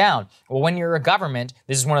money down. Well, when you're a government,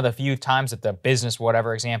 this is one of the few times that the business,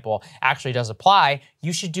 whatever example, actually does apply.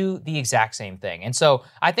 You should do the exact same thing. And so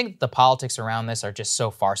I think the politics around this are just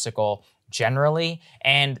so farcical generally,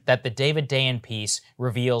 and that the David Dayen piece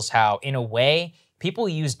reveals how, in a way, people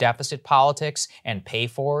use deficit politics and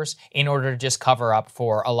pay-fors in order to just cover up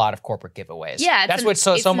for a lot of corporate giveaways. Yeah, that's what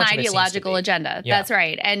so much of it seems to be. It's an ideological agenda. Yeah. That's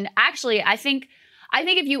right. And actually, I think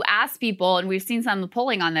if you ask people, and we've seen some of the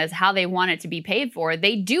polling on this, how they want it to be paid for,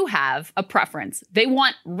 they do have a preference. They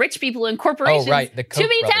want rich people and corporations to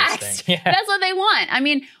be taxed. Yeah. That's what they want. I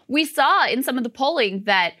mean, we saw in some of the polling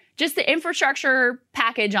that just the infrastructure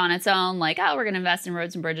package on its own, like, oh, we're going to invest in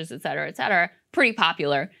roads and bridges, et cetera, pretty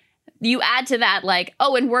popular. You add to that, like,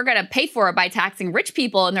 oh, and we're going to pay for it by taxing rich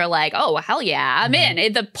people. And they're like, oh, hell yeah, I'm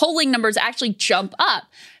in. The polling numbers actually jump up.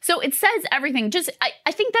 So it says everything.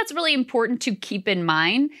 I think that's really important to keep in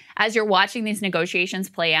mind as you're watching these negotiations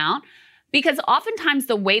play out. Because oftentimes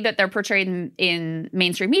the way that they're portrayed in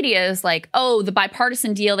mainstream media is like, oh, the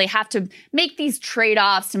bipartisan deal, they have to make these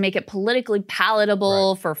trade-offs to make it politically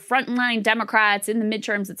palatable for frontline Democrats in the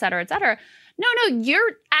midterms, et cetera, et cetera. No,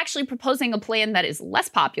 you're actually proposing a plan that is less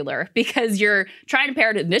popular because you're trying to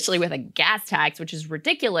pair it initially with a gas tax, which is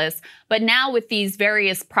ridiculous. But now with these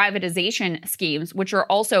various privatization schemes, which are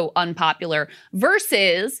also unpopular,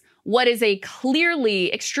 versus what is a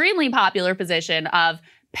clearly extremely popular position of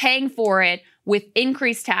paying for it with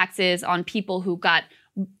increased taxes on people who got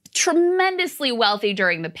tremendously wealthy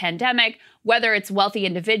during the pandemic, whether it's wealthy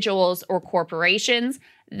individuals or corporations.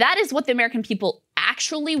 That is what the American people actually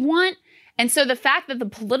actually want. And so the fact that the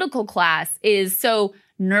political class is so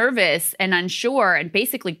nervous and unsure and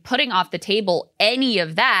basically putting off the table any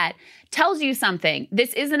of that tells you something.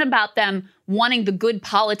 This isn't about them wanting the good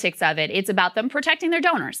politics of it. It's about them protecting their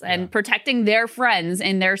donors and protecting their friends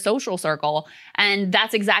in their social circle. And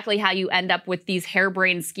that's exactly how you end up with these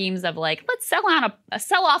harebrained schemes of like, let's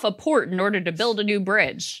sell off a port in order to build a new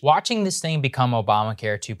bridge. Watching this thing become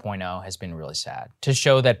Obamacare 2.0 has been really sad, to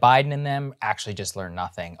show that Biden and them actually just learned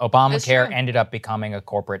nothing. Obamacare ended up becoming a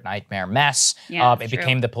corporate nightmare mess. It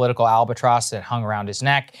became the political albatross that hung around his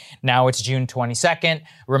neck. Now it's June 22nd.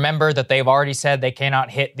 Remember that they've already said they cannot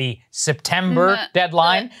hit the September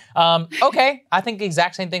deadline. Okay, I think the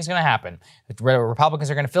exact same thing's going to happen. Republicans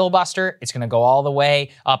are going to filibuster. It's going to go all the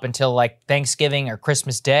way up until like Thanksgiving or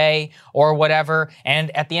Christmas Day or whatever.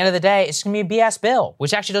 And at the end of the day, it's going to be a BS bill,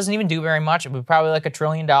 which actually doesn't even do very much. It would be probably like $1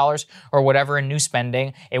 trillion or whatever in new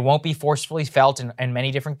spending. It won't be forcefully felt in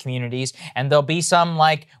many different communities. And there'll be some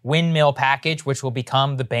like windmill package, which will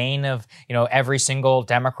become the bane of, every single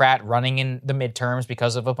Democrat running in the midterms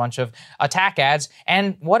because of a bunch of attack ads.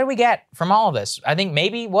 And what do we get from all of this? I think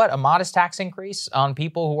maybe a modest tax increase on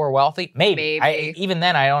people who are wealthy? Maybe. Even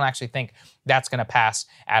then, I don't actually think that's going to pass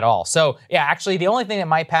at all. So, yeah, actually, the only thing that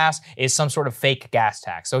might pass is some sort of fake gas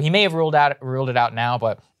tax. So he may have ruled it out now,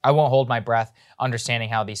 but I won't hold my breath understanding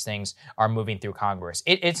how these things are moving through Congress.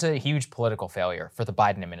 It's a huge political failure for the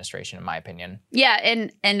Biden administration, in my opinion. Yeah,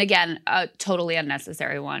 and again, a totally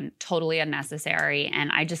unnecessary one. Totally unnecessary.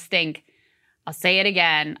 And I just think, I'll say it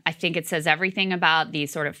again, I think it says everything about the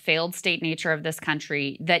sort of failed state nature of this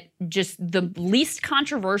country, that just the least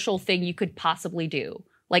controversial thing you could possibly do,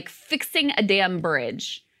 like fixing a damn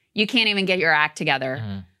bridge, you can't even get your act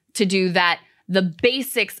together to do that. The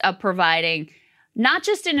basics of providing not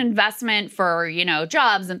just an investment for,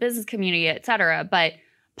 jobs and business community, et cetera, but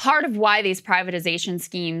part of why these privatization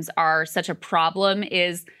schemes are such a problem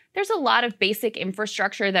is there's a lot of basic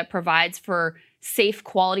infrastructure that provides for safe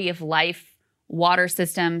quality of life, water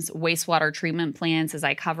systems, wastewater treatment plants, as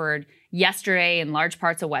I covered yesterday in large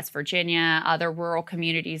parts of West Virginia, other rural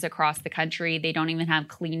communities across the country. They don't even have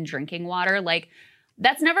clean drinking water. Like,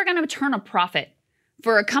 that's never going to turn a profit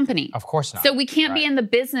for a company. Of course not. So we can't be in the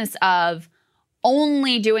business of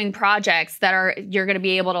only doing projects that you're going to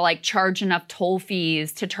be able to like charge enough toll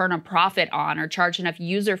fees to turn a profit on, or charge enough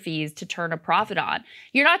user fees to turn a profit on.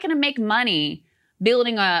 You're not going to make money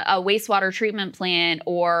building a wastewater treatment plant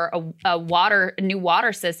or a new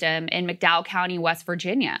water system in McDowell County, West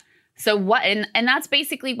Virginia. So and that's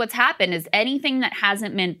basically what's happened, is anything that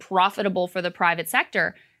hasn't been profitable for the private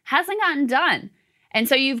sector hasn't gotten done. And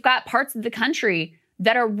so you've got parts of the country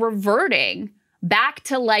that are reverting back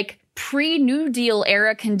to like pre-New Deal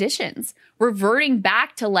era conditions, reverting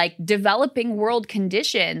back to like developing world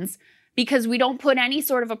conditions, because we don't put any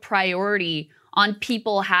sort of a priority on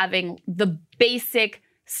people having the basic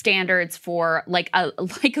standards for like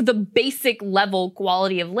the basic level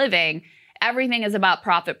quality of living. Everything is about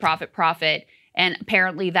profit, profit, profit. And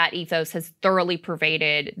apparently that ethos has thoroughly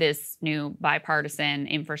pervaded this new bipartisan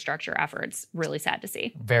infrastructure efforts. Really sad to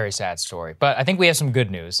see. Very sad story. But I think we have some good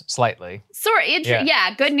news, slightly.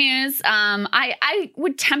 Yeah, good news. I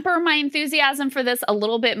would temper my enthusiasm for this a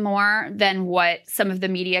little bit more than what some of the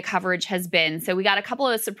media coverage has been. So we got a couple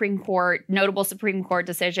of notable Supreme Court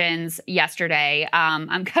decisions yesterday.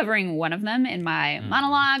 I'm covering one of them in my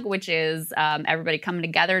monologue, which is everybody coming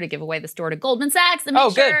together to give away the store to Goldman Sachs and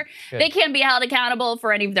make sure they can't be held accountable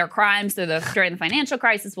for any of their crimes during the financial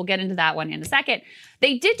crisis. We'll get into that one in a second.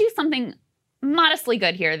 They did do something modestly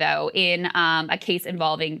good here, though, in a case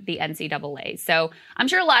involving the NCAA. So I'm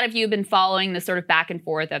sure a lot of you have been following this sort of back and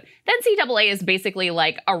forth of the NCAA is basically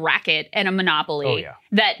like a racket and a monopoly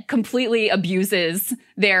that completely abuses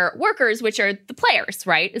their workers, which are the players,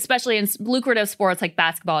 right? Especially in lucrative sports like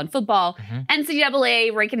basketball and football.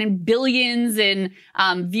 NCAA raking in billions in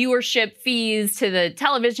viewership fees to the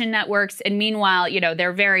television networks. And meanwhile,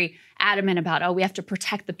 they're very adamant about, we have to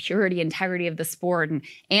protect the purity, integrity of the sport and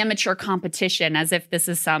amateur competition, as if this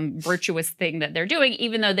is some virtuous thing that they're doing,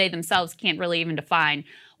 even though they themselves can't really even define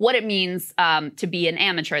what it means to be an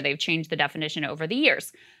amateur. They've changed the definition over the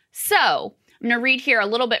years. So I'm going to read here a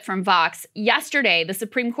little bit from Vox. Yesterday, the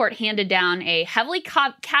Supreme Court handed down a heavily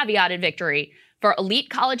caveated victory for elite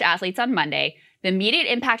college athletes on Monday. The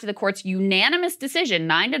immediate impact of the court's unanimous decision,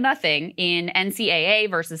 9-0, in NCAA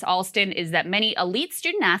versus Alston is that many elite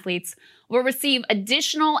student athletes will receive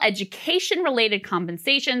additional education-related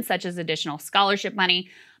compensation, such as additional scholarship money.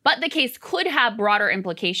 But the case could have broader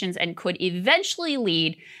implications and could eventually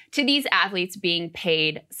lead to these athletes being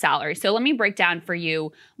paid salary. So let me break down for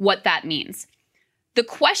you what that means. the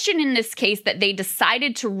question in this case that they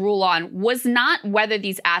decided to rule on was not whether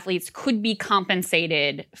these athletes could be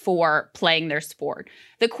compensated for playing their sport.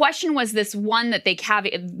 The question was this one that they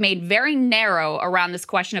made very narrow around this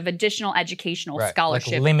question of additional educational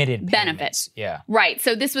scholarship like limited benefits. Yeah. Right.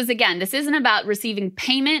 So this was, again, this isn't about receiving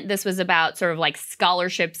payment. This was about sort of like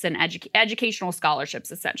scholarships and educational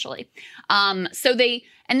scholarships, essentially.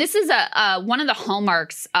 And this is one of the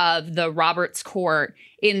hallmarks of the Roberts court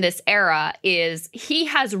in this era is he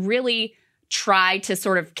has really tried to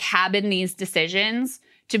sort of cabin these decisions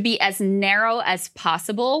to be as narrow as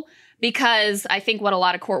possible, because I think what a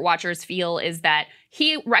lot of court watchers feel is that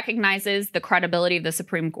he recognizes the credibility of the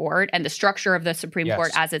Supreme Court and the structure of the Supreme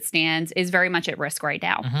Court as it stands is very much at risk right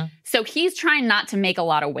now. So he's trying not to make a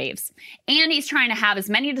lot of waves. And he's trying to have as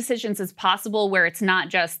many decisions as possible where it's not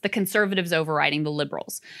just the conservatives overriding the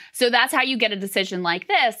liberals. So that's how you get a decision like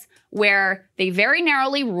this, where they very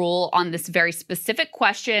narrowly rule on this very specific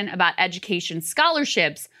question about education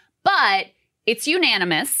scholarships, but it's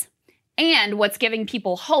unanimous. And what's giving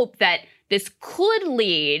people hope that this could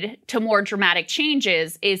lead to more dramatic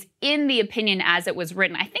changes is in the opinion as it was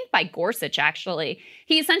written, I think by Gorsuch, actually.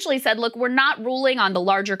 He essentially said, look, we're not ruling on the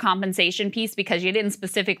larger compensation piece because you didn't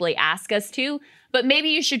specifically ask us to, but maybe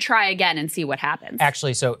you should try again and see what happens.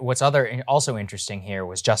 Actually, so what's also interesting here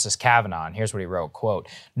was Justice Kavanaugh, and here's what he wrote, quote,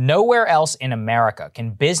 "Nowhere else in America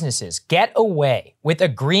can businesses get away with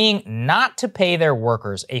agreeing not to pay their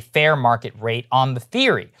workers a fair market rate on the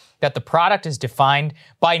theory that the product is defined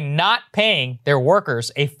by not paying their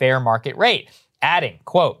workers a fair market rate." Adding,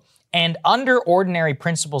 quote, "And under ordinary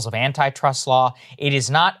principles of antitrust law, it is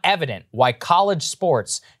not evident why college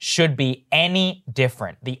sports should be any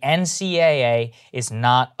different. The NCAA is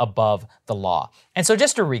not above the law." And so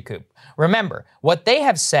just to recoup, remember, what they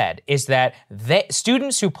have said is that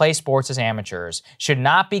students who play sports as amateurs should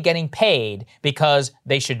not be getting paid because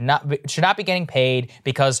they should not be getting paid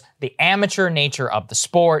because the amateur nature of the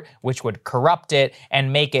sport, which would corrupt it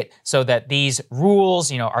and make it so that these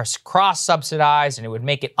rules, are cross-subsidized and it would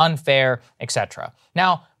make it unfair, etc.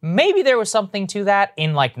 Now, maybe there was something to that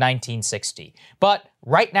in like 1960, but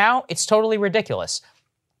right now it's totally ridiculous.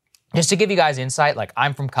 Just to give you guys insight, like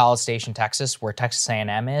I'm from College Station, Texas, where Texas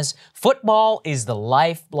A&M is. Football is the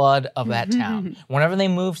lifeblood of that town. Whenever they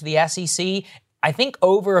moved to the SEC, I think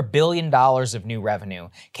over $1 billion of new revenue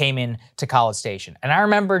came in to College Station. And I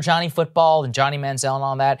remember Johnny Football and Johnny Manziel and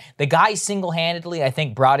all that. The guy single-handedly, I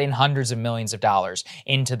think, brought in hundreds of millions of dollars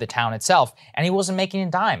into the town itself, and he wasn't making a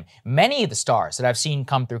dime. Many of the stars that I've seen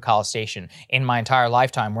come through College Station in my entire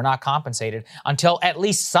lifetime were not compensated until at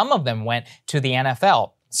least some of them went to the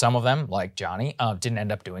NFL. Some of them, like Johnny, didn't end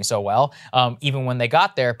up doing so well, even when they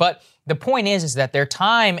got there. But the point is that their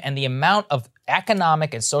time and the amount of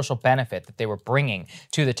economic and social benefit that they were bringing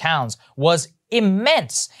to the towns was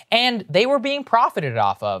immense, and they were being profited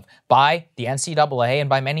off of by the NCAA and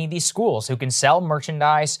by many of these schools who can sell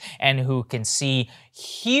merchandise and who can see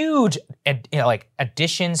huge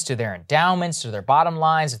additions to their endowments, to their bottom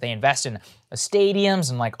lines, if they invest in stadiums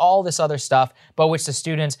and like all this other stuff, but which the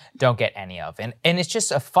students don't get any of. And it's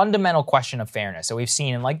just a fundamental question of fairness that we've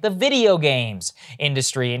seen in like the video games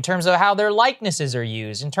industry in terms of how their likenesses are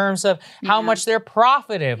used, in terms of how much they're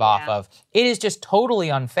profited off of. It is just totally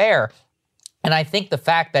unfair. And I think the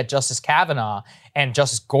fact that Justice Kavanaugh and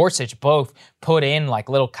Justice Gorsuch both put in like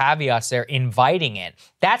little caveats there inviting it,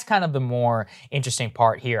 that's kind of the more interesting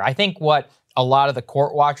part here. I think what a lot of the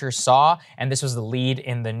court watchers saw, and this was the lead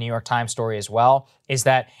in the New York Times story as well, is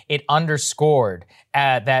that it underscored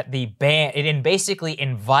that it basically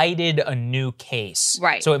invited a new case.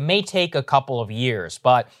 Right. So it may take a couple of years,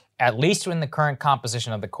 but at least in the current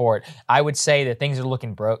composition of the court, I would say that things are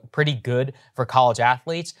looking pretty good for college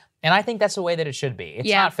athletes. And I think that's the way that it should be.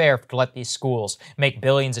 It's not fair to let these schools make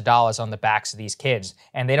billions of dollars on the backs of these kids,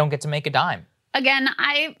 and they don't get to make a dime. Again,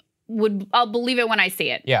 I'll believe it when I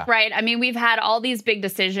see it. Yeah. Right? I mean, we've had all these big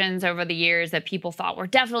decisions over the years that people thought were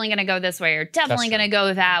definitely going to go this way or definitely going to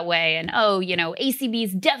go that way. And,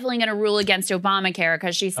 ACB's definitely going to rule against Obamacare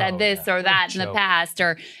because she said this or that in the past.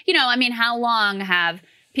 Or, how long have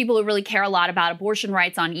people who really care a lot about abortion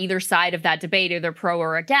rights on either side of that debate, either pro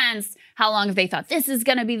or against, how long have they thought this is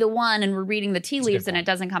going to be the one and we're reading the tea leaves and it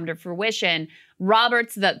doesn't come to fruition?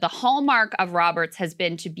 Roberts, the hallmark of Roberts has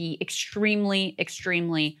been to be extremely,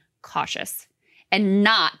 extremely cautious and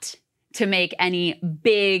not to make any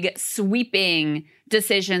big sweeping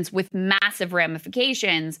decisions with massive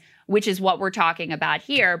ramifications, which is what we're talking about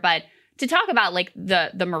here. But to talk about like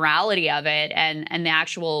the morality of it and the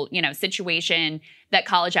actual, situation that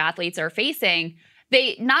college athletes are facing,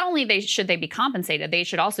 they not only should they be compensated, they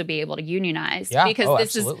should also be able to unionize. Yeah. Because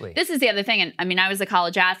Absolutely. this is the other thing. And I mean, I was a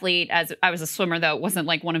college athlete, as I was a swimmer, though it wasn't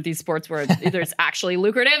like one of these sports where there's actually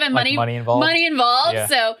lucrative and Like money involved. Money involved. Yeah.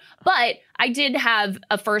 So, but I did have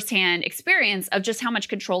a firsthand experience of just how much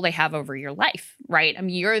control they have over your life, right? I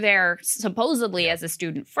mean, you're there supposedly as a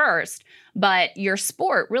student first, but your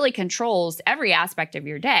sport really controls every aspect of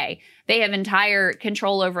your day. They have entire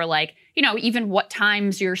control over, like, you know, even what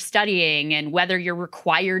times you're studying and whether you're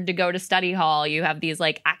required to go to study hall. You have these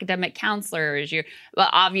like academic counselors.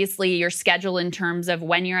 Obviously your schedule in terms of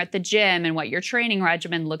when you're at the gym and what your training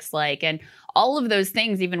regimen looks like, and all of those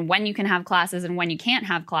things, even when you can have classes and when you can't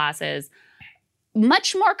have classes.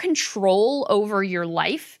 Much more control over your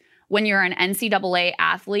life when you're an NCAA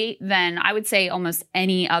athlete than I would say almost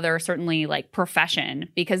any other, certainly like profession,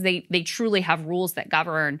 because they truly have rules that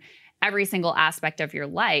govern every single aspect of your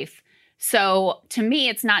life. So to me,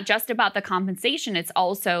 it's not just about the compensation. It's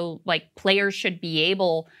also like players should be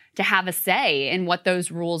able to have a say in what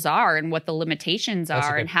those rules are and what the limitations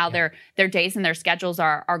are and how their days and their schedules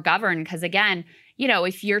are governed. Because again, you know,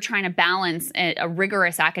 if you're trying to balance a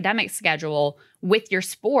rigorous academic schedule with your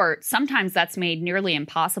sport, sometimes that's made nearly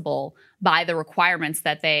impossible by the requirements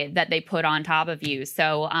that they put on top of you.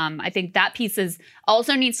 So I think that piece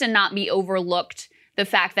also needs to not be overlooked. The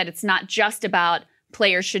fact that it's not just about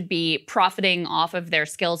players should be profiting off of their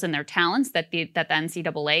skills and their talents that the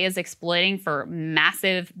NCAA is exploiting for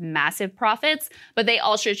massive, massive profits, but they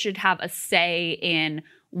also should have a say in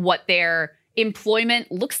what their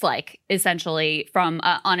employment looks like, essentially, from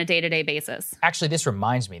on a day-to-day basis. Actually, this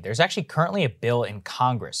reminds me, there's actually currently a bill in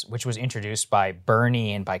Congress which was introduced by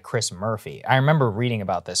Bernie and by Chris Murphy. I remember reading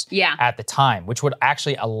about this at the time, which would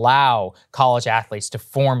actually allow college athletes to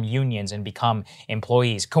form unions and become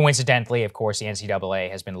employees. Coincidentally, of course, the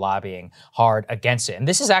NCAA has been lobbying hard against it. And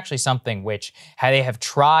this is actually something which they have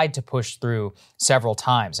tried to push through several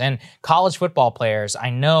times. And college football players, I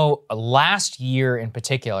know last year in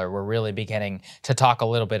particular, were really beginning to talk a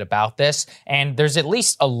little bit about this, and there's at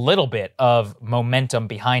least a little bit of momentum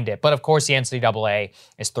behind it. But of course, the NCAA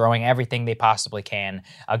is throwing everything they possibly can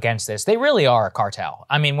against this. They really are a cartel.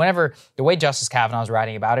 I mean, whenever the way Justice Kavanaugh is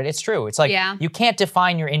writing about it, it's true. It's like you can't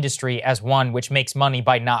define your industry as one which makes money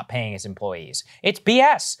by not paying its employees. It's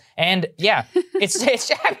BS. And it's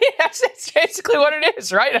that's basically what it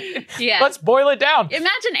is, right? Let's boil it down.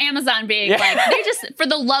 Imagine Amazon being like, they just, for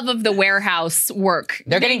the love of the warehouse work.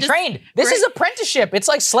 They're getting trained. This is apprenticeship. It's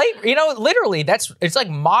like slavery. You know, literally, it's like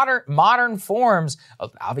modern forms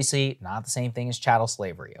of, obviously not the same thing as chattel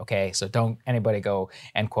slavery, okay? So don't anybody go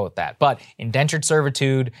and quote that. But indentured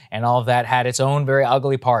servitude and all of that had its own very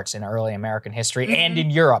ugly parts in early American history and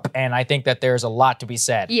in Europe. And I think that there's a lot to be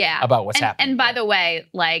said about what's happening. And by the way,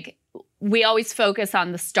 like, we always focus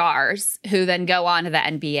on the stars who then go on to the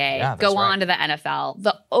NBA, go on to the NFL.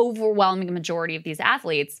 The overwhelming majority of these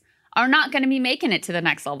athletes are not going to be making it to the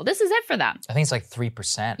next level. This is it for them. I think it's like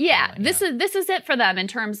 3%. Yeah, this is it for them in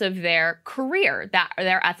terms of their career,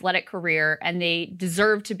 their athletic career, and they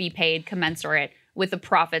deserve to be paid commensurate with the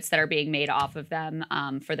profits that are being made off of them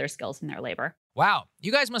for their skills and their labor. Wow,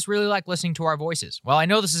 you guys must really like listening to our voices. Well, I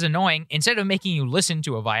know this is annoying. Instead of making you listen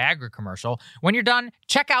to a Viagra commercial, when you're done,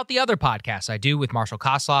 check out the other podcast I do with Marshall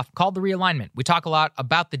Kosloff called The Realignment. We talk a lot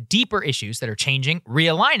about the deeper issues that are changing,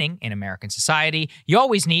 realigning in American society. You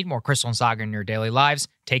always need more Crystal and Saga in your daily lives.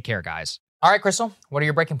 Take care, guys. All right, Crystal, what are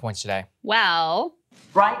your breaking points today? Well,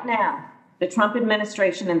 right now, the Trump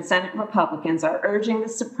administration and Senate Republicans are urging the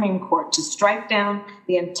Supreme Court to strike down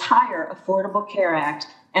the entire Affordable Care Act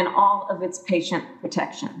and all of its patient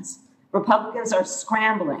protections. Republicans are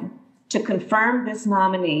scrambling to confirm this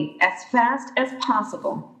nominee as fast as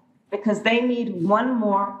possible because they need one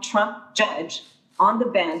more Trump judge on the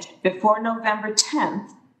bench before November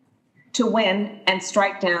 10th to win and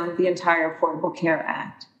strike down the entire Affordable Care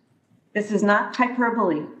Act. This is not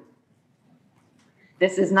hyperbole.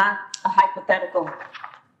 This is not a hypothetical.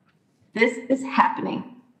 This is happening.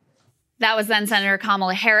 That was then Senator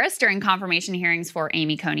Kamala Harris during confirmation hearings for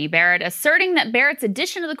Amy Coney Barrett, asserting that Barrett's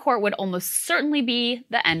addition to the court would almost certainly be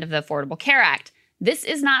the end of the Affordable Care Act. This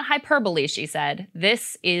is not hyperbole, she said.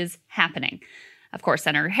 This is happening. Of course,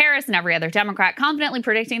 Senator Harris and every other Democrat confidently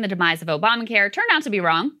predicting the demise of Obamacare turned out to be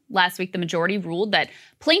wrong. Last week, the majority ruled that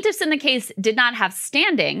plaintiffs in the case did not have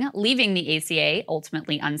standing, leaving the ACA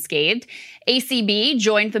ultimately unscathed. ACB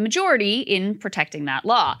joined the majority in protecting that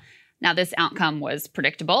law. Now, this outcome was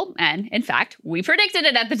predictable, and in fact, we predicted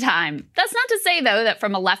it at the time. That's not to say, though, that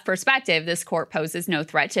from a left perspective, this court poses no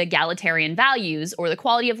threat to egalitarian values or the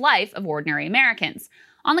quality of life of ordinary Americans.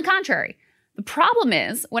 On the contrary, the problem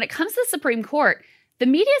is, when it comes to the Supreme Court, The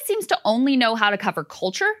media seems to only know how to cover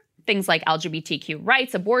culture, things like LGBTQ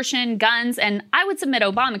rights, abortion, guns, and I would submit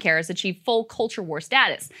Obamacare has achieved full culture war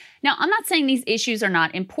status. Now, I'm not saying these issues are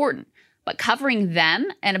not important, but covering them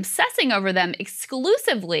and obsessing over them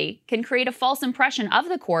exclusively can create a false impression of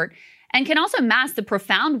the court and can also mask the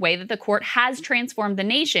profound way that the court has transformed the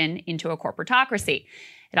nation into a corporatocracy.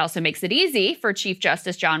 It also makes it easy for Chief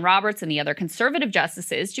Justice John Roberts and the other conservative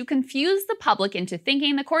justices to confuse the public into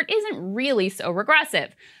thinking the court isn't really so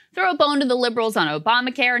regressive. Throw a bone to the liberals on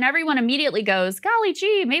Obamacare, and everyone immediately goes, golly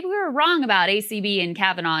gee, maybe we were wrong about ACB and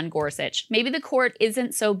Kavanaugh and Gorsuch. Maybe the court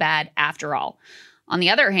isn't so bad after all. On the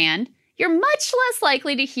other hand, you're much less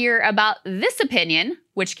likely to hear about this opinion,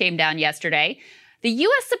 which came down yesterday. The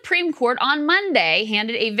U.S. Supreme Court on Monday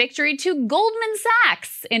handed a victory to Goldman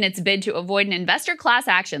Sachs in its bid to avoid an investor class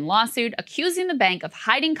action lawsuit accusing the bank of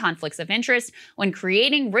hiding conflicts of interest when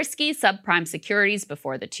creating risky subprime securities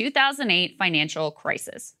before the 2008 financial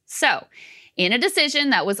crisis. So, in a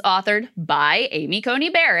decision that was authored by Amy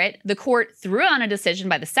Coney Barrett, the court threw on a decision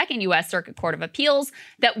by the Second U.S. Circuit Court of Appeals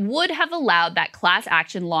that would have allowed that class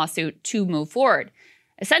action lawsuit to move forward.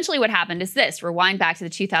 Essentially what happened is this. Rewind back to the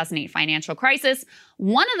 2008 financial crisis.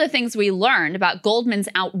 One of the things we learned about Goldman's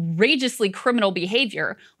outrageously criminal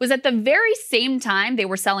behavior was at the very same time they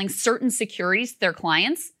were selling certain securities to their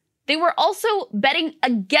clients, they were also betting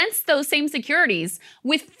against those same securities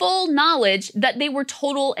with full knowledge that they were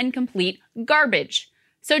total and complete garbage.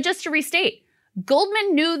 So just to restate,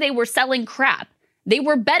 Goldman knew they were selling crap. They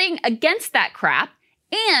were betting against that crap.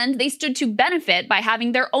 And they stood to benefit by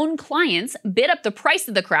having their own clients bid up the price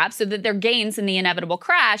of the crap so that their gains in the inevitable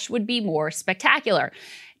crash would be more spectacular.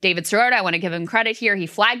 David Sirota, I want to give him credit here. He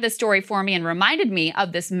flagged this story for me and reminded me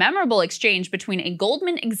of this memorable exchange between a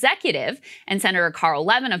Goldman executive and Senator Carl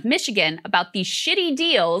Levin of Michigan about the shitty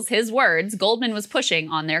deals, his words, Goldman was pushing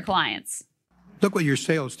on their clients. Look what your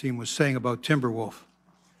sales team was saying about Timberwolf.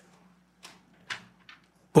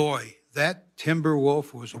 Boy, that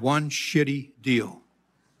Timberwolf was one shitty deal.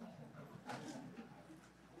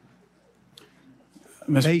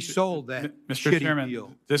 They sold that Mr. Chairman,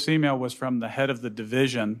 deal. This email was from the head of the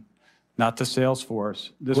division, not the sales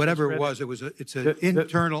force. Whatever it was, it's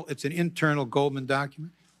an internal Goldman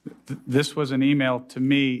document. This was an email to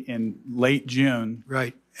me in late June.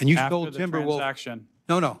 Right. And you after sold the Timberwolf. Transaction.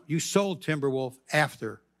 No. You sold Timberwolf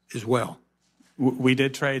after as well. We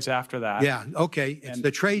did trades after that. Yeah. Okay. It's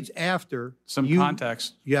the trades after. Some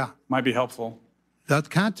context. Yeah. Might be helpful. The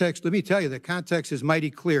context, let me tell you, the context is mighty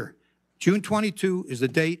clear. June 22 is the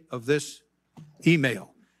date of this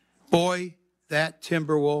email. Boy, that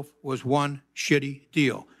Timberwolf was one shitty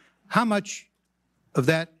deal. How much of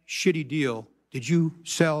that shitty deal did you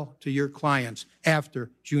sell to your clients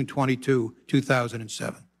after June 22,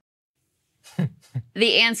 2007?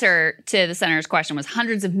 The answer to the senator's question was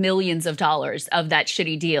hundreds of millions of dollars of that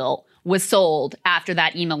shitty deal was sold after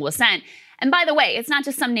that email was sent. And by the way, it's not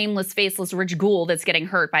just some nameless, faceless rich ghoul that's getting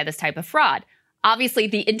hurt by this type of fraud. Obviously,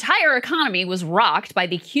 the entire economy was rocked by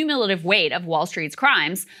the cumulative weight of Wall Street's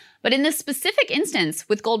crimes. But in this specific instance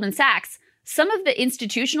with Goldman Sachs, some of the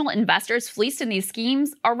institutional investors fleeced in these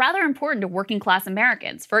schemes are rather important to working class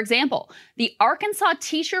Americans. For example, the Arkansas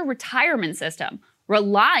teacher retirement system,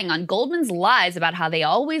 relying on Goldman's lies about how they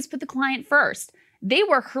always put the client first. They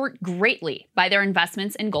were hurt greatly by their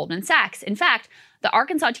investments in Goldman Sachs. In fact, the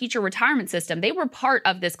Arkansas teacher retirement system, they were part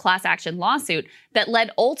of this class action lawsuit that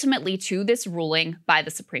led ultimately to this ruling by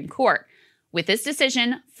the Supreme Court. With this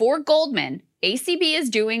decision for Goldman, ACB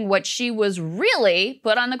is doing what she was really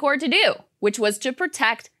put on the court to do, which was to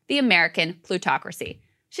protect the American plutocracy.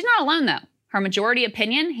 She's not alone, though. Her majority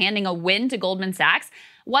opinion, handing a win to Goldman Sachs,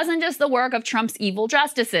 wasn't just the work of Trump's evil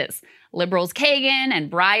justices. Liberals Kagan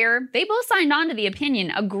and Breyer, they both signed on to the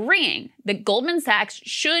opinion agreeing that Goldman Sachs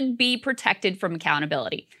should be protected from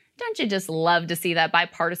accountability. Don't you just love to see that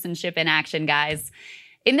bipartisanship in action, guys?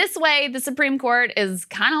 In this way, the Supreme Court is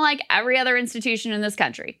kind of like every other institution in this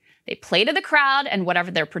country. They play to the crowd and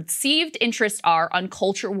whatever their perceived interests are on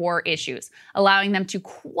culture war issues, allowing them to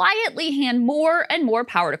quietly hand more and more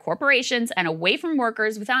power to corporations and away from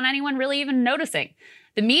workers without anyone really even noticing.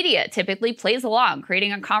 The media typically plays along,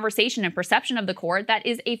 creating a conversation and perception of the court that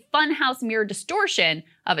is a funhouse mirror distortion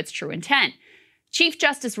of its true intent. Chief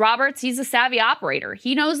Justice Roberts, he's a savvy operator.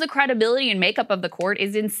 He knows the credibility and makeup of the court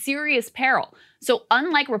is in serious peril. So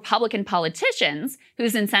unlike Republican politicians,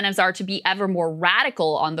 whose incentives are to be ever more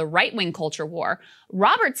radical on the right-wing culture war,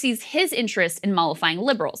 Roberts sees his interest in mollifying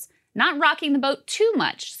liberals, not rocking the boat too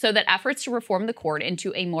much so that efforts to reform the court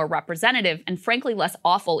into a more representative and frankly less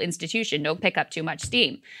awful institution don't pick up too much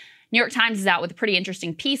steam. New York Times is out with a pretty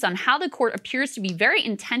interesting piece on how the court appears to be very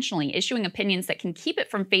intentionally issuing opinions that can keep it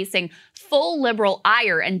from facing full liberal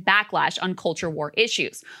ire and backlash on culture war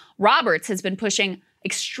issues. Roberts has been pushing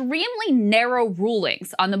extremely narrow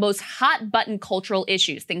rulings on the most hot-button cultural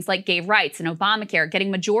issues, things like gay rights and Obamacare, getting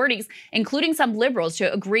majorities, including some liberals,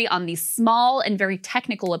 to agree on these small and very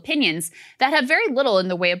technical opinions that have very little in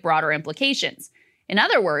the way of broader implications. In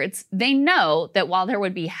other words, they know that while there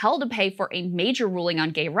would be hell to pay for a major ruling on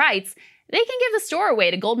gay rights, they can give the store away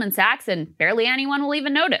to Goldman Sachs and barely anyone will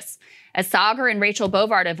even notice. As Saagar and Rachel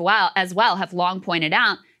Bovard as well have long pointed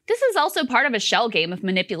out, this is also part of a shell game of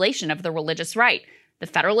manipulation of the religious right. The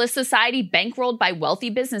Federalist Society, bankrolled by wealthy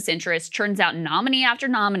business interests, churns out nominee after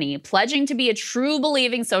nominee, pledging to be a true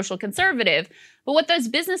believing social conservative. But what those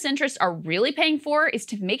business interests are really paying for is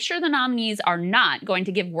to make sure the nominees are not going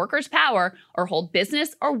to give workers power or hold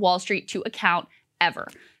business or Wall Street to account ever.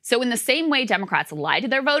 So in the same way Democrats lie to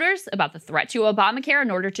their voters about the threat to Obamacare in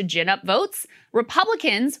order to gin up votes,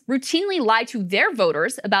 Republicans routinely lie to their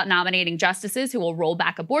voters about nominating justices who will roll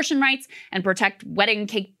back abortion rights and protect wedding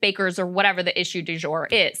cake bakers or whatever the issue du jour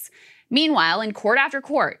is. Meanwhile, in court after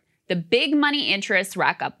court, the big money interests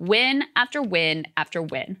rack up win after win after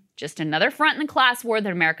win. Just another front in the class war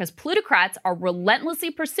that America's plutocrats are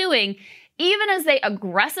relentlessly pursuing, even as they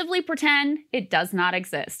aggressively pretend it does not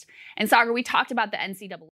exist. And Saagar, we talked about the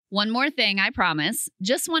NCAA. One more thing, I promise.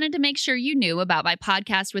 Just wanted to make sure you knew about my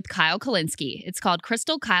podcast with Kyle Kulinski. It's called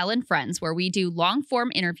Crystal, Kyle, and Friends, where we do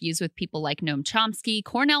long-form interviews with people like Noam Chomsky,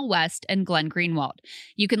 Cornel West, and Glenn Greenwald.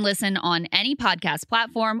 You can listen on any podcast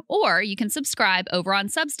platform, or you can subscribe over on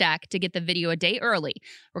Substack to get the video a day early.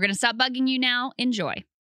 We're going to stop bugging you now. Enjoy.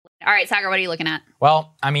 All right, Saagar, what are you looking at?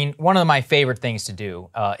 Well, I mean, one of my favorite things to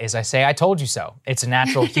do is I say, I told you so. It's a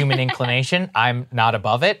natural human inclination. I'm not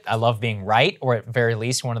above it. I love being right, or at very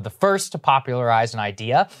least, one of the first to popularize an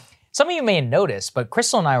idea. Some of you may have noticed, but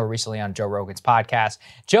Crystal and I were recently on Joe Rogan's podcast.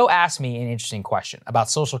 Joe asked me an interesting question about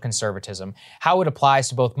social conservatism, how it applies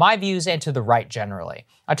to both my views and to the right generally.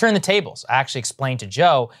 I turned the tables. I actually explained to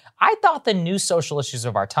Joe, I thought the new social issues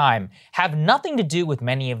of our time have nothing to do with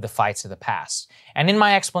many of the fights of the past. And in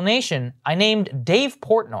my explanation, I named Dave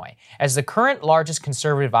Portnoy as the current largest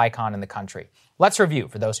conservative icon in the country. Let's review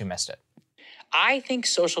for those who missed it. I think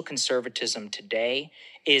social conservatism today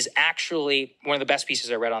is actually one of the best pieces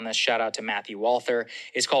I read on this. Shout out to Matthew Walther.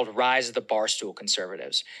 It's called Rise of the Barstool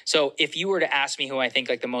Conservatives. So if you were to ask me who I think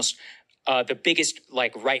like the biggest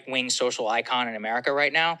like right-wing social icon in America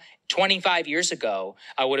right now, 25 years ago,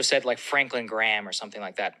 I would have said like Franklin Graham or something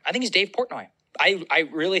like that. I think it's Dave Portnoy. I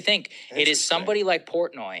really think it is somebody like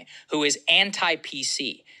Portnoy who is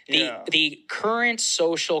anti-PC. The current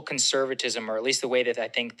social conservatism, or at least the way that I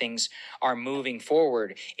think things are moving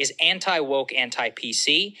forward, is anti-woke,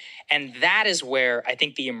 anti-PC. And that is where I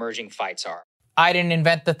think the emerging fights are. I didn't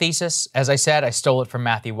invent the thesis. As I said, I stole it from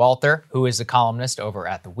Matthew Walther, who is a columnist over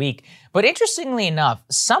at The Week. But interestingly enough,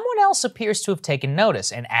 someone else appears to have taken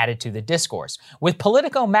notice and added to the discourse, with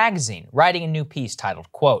Politico magazine writing a new piece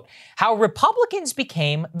titled, quote, How Republicans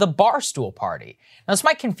Became the Barstool Party. Now, this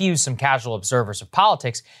might confuse some casual observers of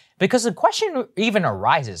politics, because the question even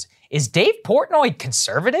arises, is Dave Portnoy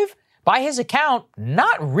conservative? By his account,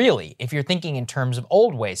 not really, if you're thinking in terms of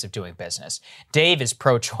old ways of doing business. Dave is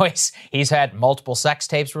pro-choice. He's had multiple sex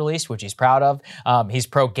tapes released, which he's proud of. He's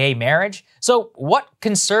pro-gay marriage. So what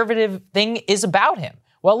conservative thing is about him?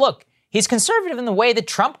 Well, look, he's conservative in the way that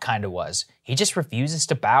Trump kind of was. He just refuses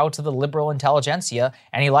to bow to the liberal intelligentsia,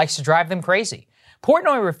 and he likes to drive them crazy.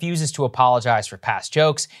 Portnoy refuses to apologize for past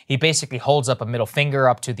jokes. He basically holds up a middle finger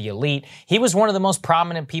up to the elite. He was one of the most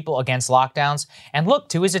prominent people against lockdowns. And look,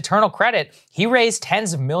 to his eternal credit, he raised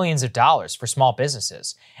tens of millions of dollars for small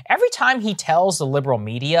businesses. Every time he tells the liberal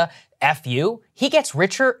media, F you, he gets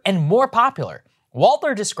richer and more popular.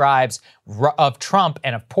 Walther describes of Trump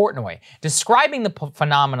and of Portnoy, describing the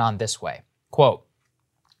phenomenon this way, quote,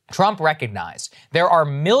 Trump recognized there are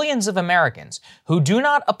millions of Americans who do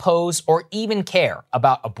not oppose or even care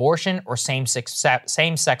about abortion or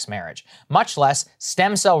same-sex marriage, much less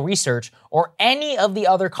stem cell research or any of the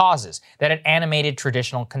other causes that had animated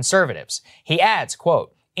traditional conservatives. He adds,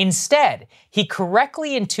 quote, Instead, he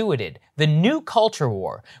correctly intuited the new culture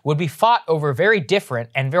war would be fought over very different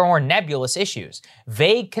and very more nebulous issues,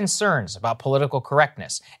 vague concerns about political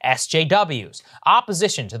correctness, SJWs,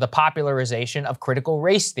 opposition to the popularization of critical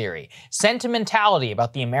race theory, sentimentality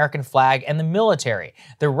about the American flag and the military,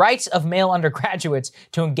 the rights of male undergraduates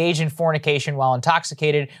to engage in fornication while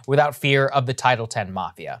intoxicated without fear of the Title X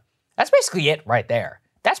mafia. That's basically it right there.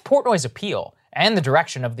 That's Portnoy's appeal and the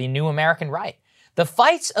direction of the new American right. The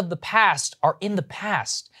fights of the past are in the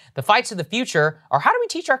past. The fights of the future are, how do we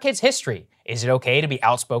teach our kids history? Is it okay to be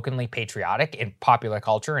outspokenly patriotic in popular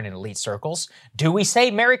culture and in elite circles? Do we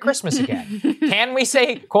say Merry Christmas again? Can we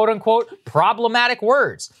say, quote unquote, problematic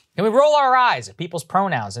words? Can we roll our eyes at people's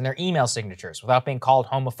pronouns and their email signatures without being called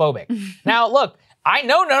homophobic? Now, look, I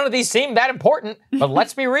know none of these seem that important, but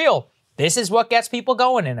let's be real. This is what gets people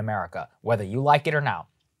going in America, whether you like it or not.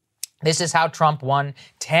 This is how Trump won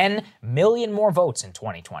 10 million more votes in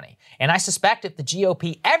 2020. And I suspect if the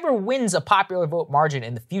GOP ever wins a popular vote margin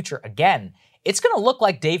in the future again, it's going to look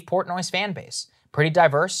like Dave Portnoy's fan base. Pretty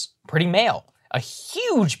diverse, pretty male. A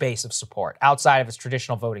huge base of support outside of its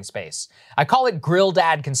traditional voting space. I call it grill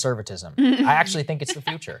dad conservatism. I actually think it's the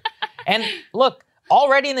future. And look,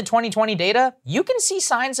 already in the 2020 data, you can see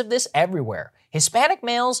signs of this everywhere. Hispanic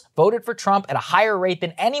males voted for Trump at a higher rate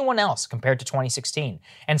than anyone else compared to 2016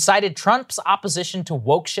 and cited Trump's opposition to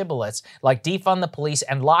woke shibboleths like defund the police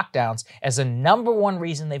and lockdowns as the number one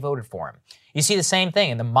reason they voted for him. You see the same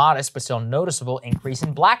thing in the modest but still noticeable increase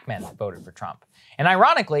in black men that voted for Trump. And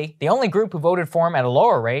ironically, the only group who voted for him at a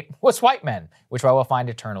lower rate was white men, which I will find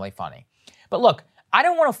eternally funny. But look, I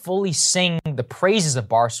don't want to fully sing the praises of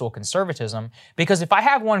Barstool conservatism because if I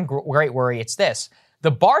have one great worry, it's this.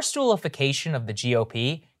 The Barstoolification of the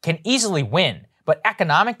GOP can easily win, but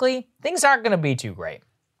economically, things aren't going to be too great.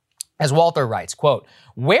 As Walter writes, quote,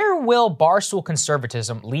 where will Barstool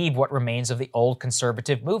conservatism leave what remains of the old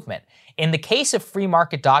conservative movement? In the case of free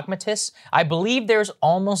market dogmatists, I believe there's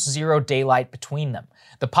almost zero daylight between them.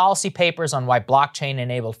 The policy papers on why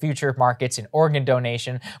blockchain-enabled future markets and organ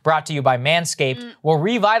donation, brought to you by Manscaped, will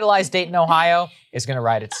revitalize Dayton, Ohio, is going to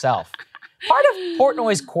write itself. Part of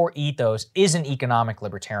Portnoy's core ethos isn't economic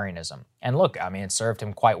libertarianism. And look, I mean, it served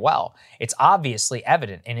him quite well. It's obviously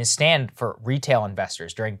evident in his stand for retail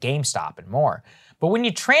investors during GameStop and more. But when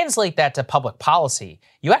you translate that to public policy,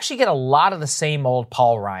 you actually get a lot of the same old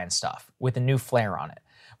Paul Ryan stuff with a new flair on it.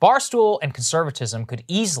 Barstool and conservatism could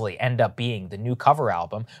easily end up being the new cover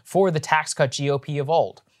album for the tax cut GOP of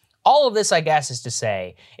old. All of this, I guess, is to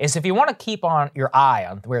say, is if you want to keep on your eye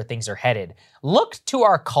on where things are headed, look to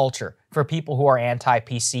our culture for people who are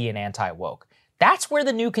anti-PC and anti-woke. That's where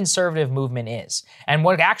the new conservative movement is, and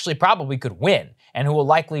what actually probably could win, and who will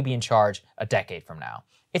likely be in charge a decade from now.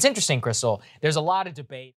 It's interesting, Crystal. There's a lot of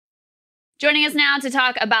debate. Joining us now to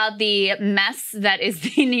talk about the mess that is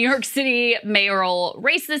the New York City mayoral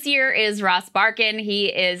race this year is Ross Barkan. He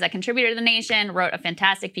is a contributor to The Nation, wrote a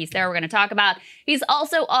fantastic piece there we're going to talk about. He's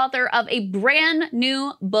also author of a brand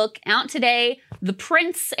new book out today, The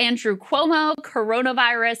Prince, Andrew Cuomo,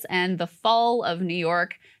 Coronavirus, and the Fall of New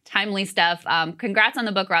York. Timely stuff. Congrats on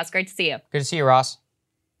the book, Ross. Great to see you. Good to see you, Ross.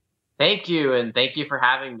 Thank you, and thank you for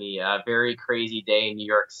having me. A very crazy day in New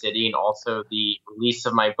York City, and also the release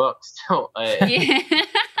of my book. So,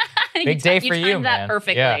 big day for you, timed man. That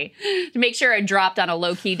perfectly to make sure it dropped on a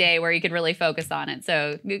low-key day where you could really focus on it.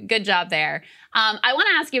 So good job there. I want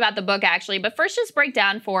to ask you about the book, actually, but first just break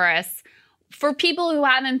down for us, for people who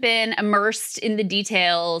haven't been immersed in the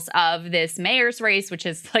details of this mayor's race, which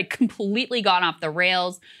has like completely gone off the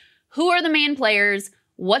rails, who are the main players?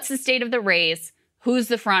 What's the state of the race? Who's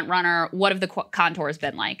the front runner? What have the contours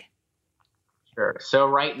been like? Sure. So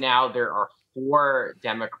right now there are 4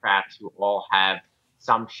 Democrats who all have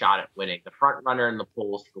some shot at winning. The front runner in the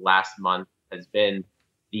polls for the last month has been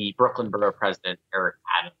the Brooklyn Borough President, Eric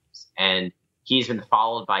Adams. And he's been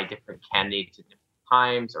followed by different candidates at different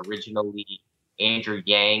times. Originally, Andrew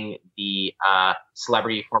Yang, the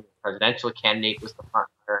celebrity former presidential candidate, was the front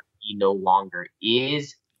runner. He no longer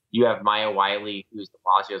is. You have Maya Wiley, who's de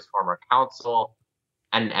Blasio's former counsel,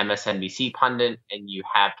 and an MSNBC pundit, and you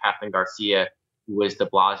have Kathleen Garcia, who was de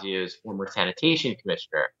Blasio's former sanitation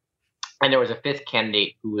commissioner. And there was a 5th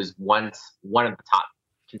candidate who was once one of the top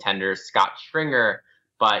contenders, Scott Stringer,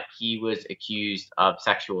 but he was accused of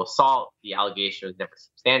sexual assault. The allegation was never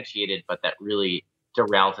substantiated, but that really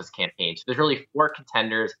derailed his campaign. So there's really 4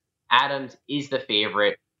 contenders. Adams is the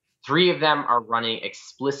favorite. 3 of them are running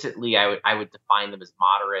explicitly. I would define them as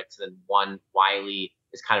moderates, and one, Wiley,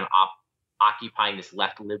 is kind of occupying this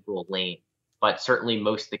left liberal lane. But certainly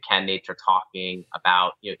most of the candidates are talking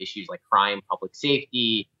about issues like crime, public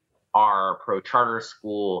safety, are pro-charter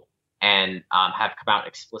school, and have come out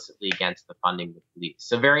explicitly against the funding of the police.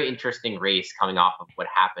 So very interesting race coming off of what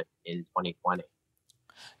happened in 2020.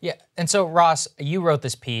 Yeah, and so Ross, you wrote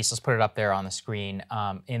this piece, let's put it up there on the screen,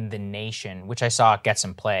 in The Nation, which I saw get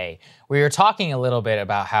some play, where you're talking a little bit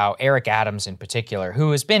about how Eric Adams in particular, who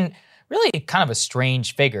has been really kind of a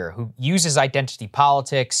strange figure, who uses identity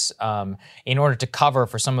politics in order to cover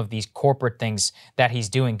for some of these corporate things that he's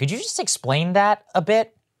doing. Could you just explain that a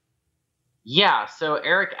bit? Yeah, so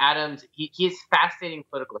Eric Adams, he has fascinating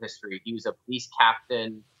political history. He was a police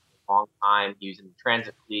captain for a long time. He was in the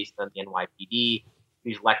transit police, then the NYPD. He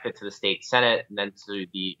was elected to the state senate and then to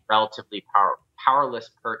the relatively powerless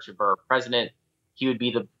perch of borough president. He would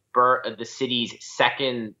be the city's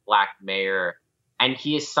second black mayor. And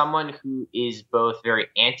he is someone who is both very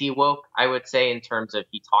anti-woke, I would say, in terms of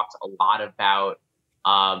he talks a lot about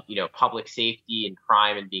public safety and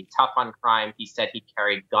crime and being tough on crime. He said he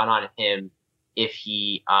carried a gun on him if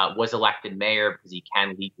he was elected mayor because he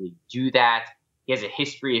can legally do that. He has a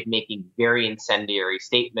history of making very incendiary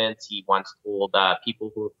statements. He once told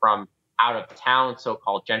people who are from out of town,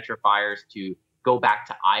 so-called gentrifiers, to go back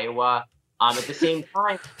to Iowa. At the same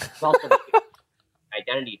time, he's also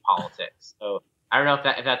identity politics. So I don't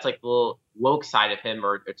know if that's like the little woke side of him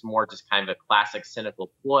or it's more just kind of a classic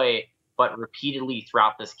cynical ploy. But repeatedly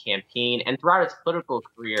throughout this campaign and throughout his political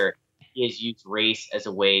career, he has used race as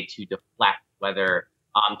a way to deflect, whether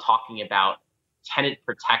talking about tenant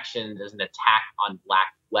protections as an attack on black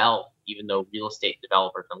wealth, even though real estate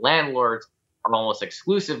developers and landlords are almost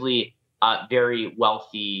exclusively very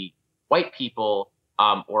wealthy white people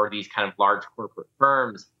or these kind of large corporate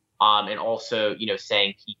firms, and also,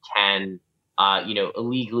 saying he can,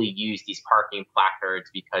 illegally use these parking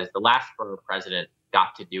placards because the last borough president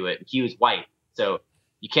got to do it. And he was white. So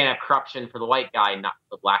you can't have corruption for the white guy, not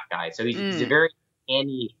for the black guy. So he's a very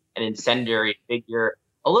canny and incendiary figure,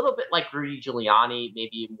 a little bit like Rudy Giuliani,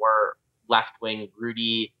 maybe more left-wing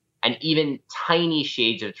Rudy, and even tiny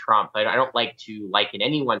shades of Trump. I don't like to liken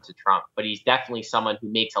anyone to Trump, but he's definitely someone who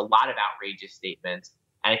makes a lot of outrageous statements,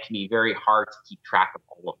 and it can be very hard to keep track of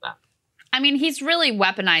all of them. I mean, he's really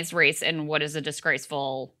weaponized race in what is a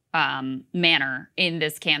disgraceful manner in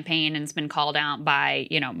this campaign, and it's been called out by,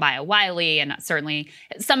 Maya Wiley, and certainly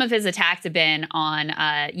some of his attacks have been on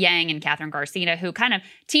Yang and Catherine Garcia, who kind of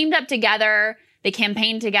teamed up together. They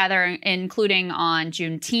campaigned together, including on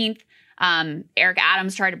Juneteenth. Eric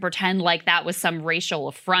Adams tried to pretend like that was some racial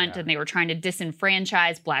affront and they were trying to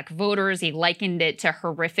disenfranchise black voters. He likened it to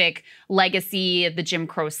horrific legacy of the Jim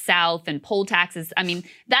Crow South and poll taxes. I mean,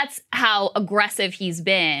 that's how aggressive he's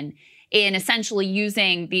been in essentially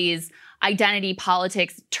using these identity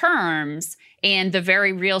politics terms and the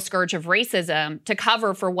very real scourge of racism to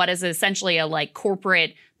cover for what is essentially a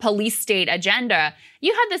corporate police state agenda.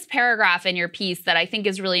 You had this paragraph in your piece that I think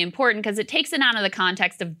is really important because it takes it out of the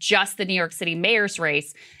context of just the New York City mayor's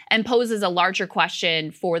race and poses a larger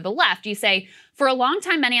question for the left. You say, for a long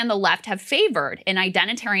time, many on the left have favored an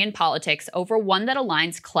identitarian politics over one that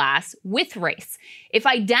aligns class with race. If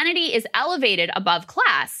identity is elevated above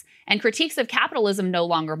class, and critiques of capitalism no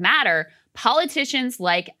longer matter, politicians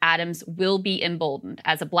like Adams will be emboldened.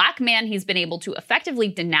 As a black man, he's been able to effectively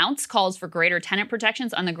denounce calls for greater tenant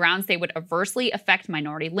protections on the grounds they would adversely affect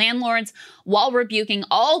minority landlords, while rebuking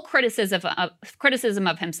all criticism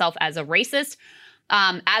of himself as a racist.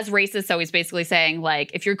 So he's basically saying,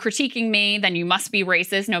 if you're critiquing me, then you must be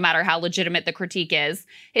racist, no matter how legitimate the critique is.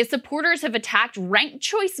 His supporters have attacked ranked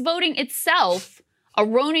choice voting itself,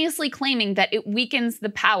 erroneously claiming that it weakens the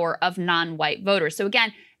power of non-white voters. So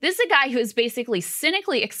again, this is a guy who is basically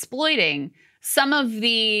cynically exploiting some of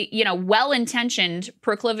the, well-intentioned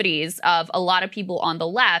proclivities of a lot of people on the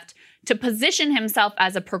left to position himself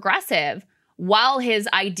as a progressive while his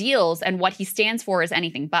ideals and what he stands for is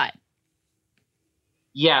anything but.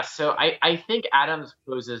 Yeah, so I think Adams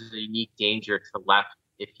poses a unique danger to the left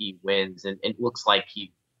if he wins, and it looks like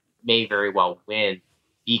he may very well win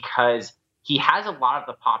because he has a lot of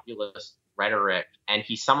the populist rhetoric, and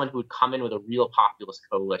he's someone who would come in with a real populist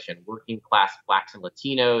coalition, working class blacks and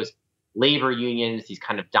Latinos, labor unions, these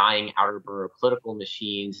kind of dying outer borough political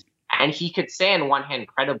machines. And he could say on one hand,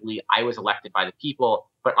 credibly, I was elected by the people.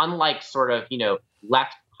 But unlike sort of,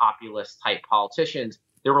 left populist type politicians,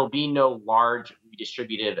 there will be no large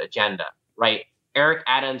redistributive agenda, right? Eric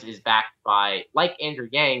Adams is backed by, like Andrew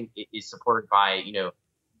Yang, is supported by,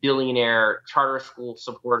 billionaire charter school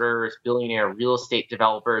supporters, billionaire real estate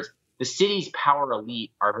developers. The city's power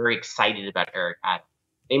elite are very excited about Eric Adams.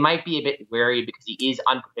 They might be a bit wary because he is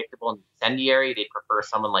unpredictable and incendiary. They prefer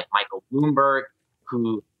someone like Michael Bloomberg,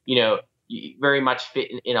 who, very much fit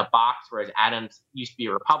in a box, whereas Adams used to be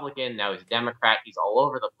a Republican, now he's a Democrat. He's all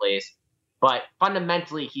over the place. But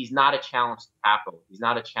fundamentally, he's not a challenge to capital. He's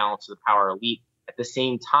not a challenge to the power elite. At the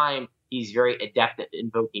same time, he's very adept at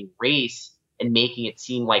invoking race and making it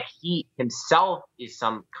seem like he himself is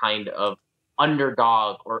some kind of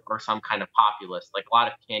underdog or some kind of populist, like a lot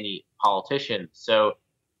of candy politicians. So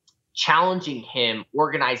challenging him,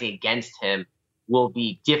 organizing against him will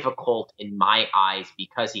be difficult in my eyes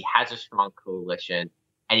because he has a strong coalition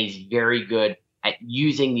and he's very good at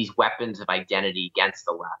using these weapons of identity against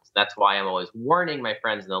the left. That's why I'm always warning my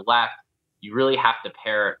friends on the left, you really have to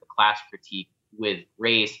pair the class critique with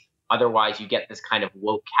race. Otherwise, you get this kind of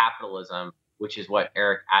woke capitalism, which is what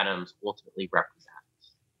Eric Adams ultimately represents.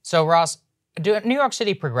 So, Ross, do New York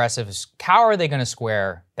City progressives, how are they going to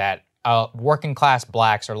square that working class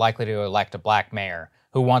blacks are likely to elect a black mayor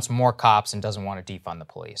who wants more cops and doesn't want to defund the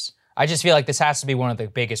police? I just feel like this has to be one of the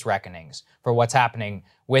biggest reckonings for what's happening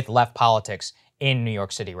with left politics in New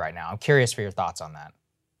York City right now. I'm curious for your thoughts on that.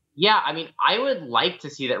 Yeah, I mean, I would like to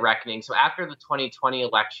see that reckoning. So after the 2020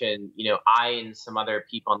 election, I and some other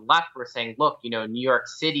people on the left were saying, look, New York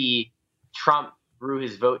City, Trump grew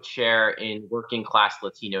his vote share in working class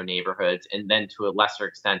Latino neighborhoods and then to a lesser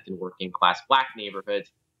extent in working class black neighborhoods.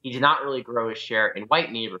 He did not really grow his share in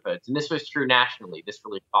white neighborhoods. And this was true nationally. This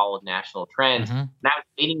really followed national trends. And I was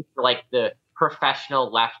waiting for the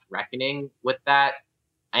professional left reckoning with that.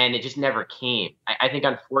 And it just never came. I think,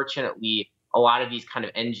 unfortunately, a lot of these kind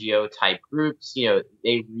of NGO type groups,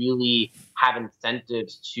 they really have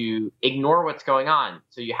incentives to ignore what's going on.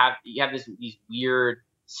 So you have these weird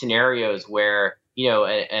scenarios where,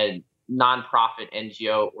 a nonprofit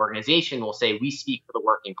NGO organization will say, we speak for the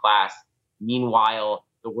working class. Meanwhile,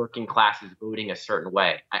 the working class is voting a certain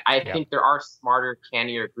way. I think there are smarter,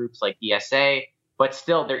 cannier groups like ESA, but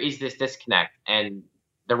still there is this disconnect and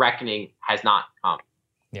the reckoning has not come.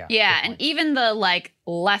 Yeah, and even the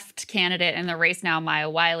left candidate in the race now, Maya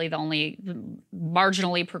Wiley, the only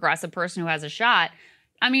marginally progressive person who has a shot,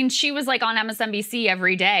 I mean, she was on MSNBC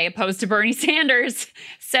every day opposed to Bernie Sanders.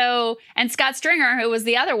 So, and Scott Stringer, who was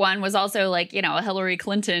the other one, was also a Hillary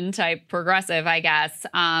Clinton type progressive, I guess.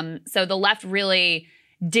 So the left really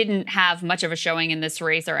didn't have much of a showing in this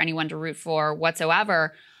race or anyone to root for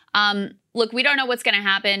whatsoever. Look, we don't know what's going to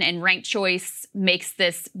happen, and ranked choice makes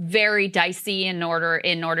this very dicey in order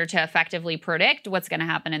to effectively predict what's going to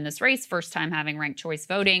happen in this race. First time having ranked choice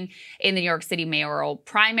voting in the New York City mayoral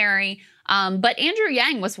primary. But Andrew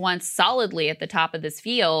Yang was once solidly at the top of this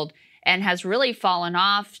field and has really fallen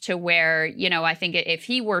off to where, I think if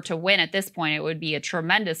he were to win at this point, it would be a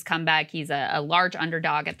tremendous comeback. He's a large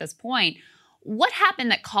underdog at this point. What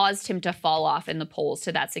happened that caused him to fall off in the polls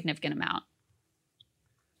to that significant amount?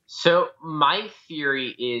 So my theory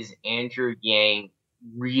is Andrew Yang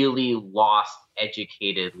really lost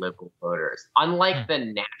educated liberal voters. Unlike the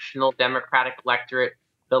national Democratic electorate,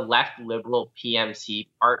 the left liberal PMC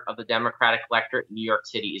part of the Democratic electorate in New York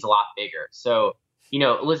City is a lot bigger. So,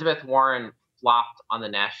 Elizabeth Warren flopped on the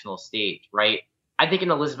national stage, right? I think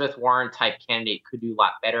an Elizabeth Warren type candidate could do a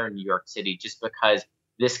lot better in New York City just because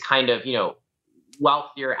this kind of,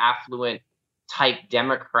 wealthier, affluent type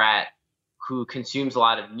Democrat who consumes a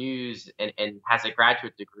lot of news and has a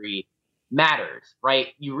graduate degree matters, right?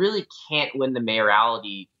 You really can't win the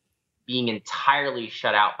mayoralty being entirely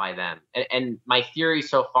shut out by them. And my theory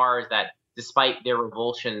so far is that despite their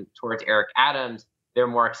revulsion towards Eric Adams, they're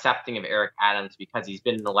more accepting of Eric Adams because he's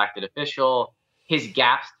been an elected official. His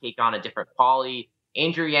gaps take on a different quality.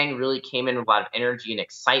 Andrew Yang really came in with a lot of energy and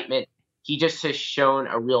excitement. He just has shown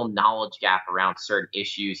a real knowledge gap around certain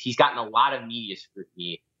issues. He's gotten a lot of media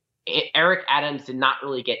scrutiny. Eric Adams did not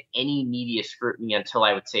really get any media scrutiny until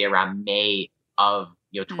I would say around May of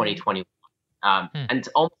 2021, and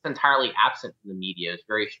almost entirely absent from the media. It's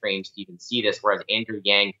very strange to even see this. Whereas Andrew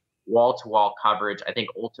Yang, wall-to-wall coverage, I think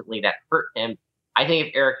ultimately that hurt him. I think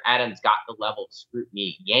if Eric Adams got the level of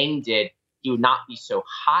scrutiny Yang did, he would not be so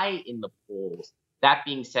high in the polls. That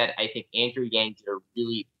being said, I think Andrew Yang did a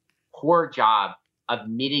really poor job of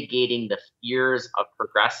mitigating the fears of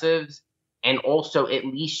progressives and also at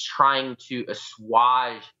least trying to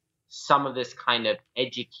assuage some of this kind of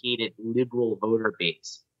educated liberal voter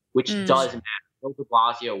base, which does matter. Bill de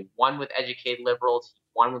Blasio won with educated liberals, he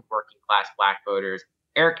won with working class black voters.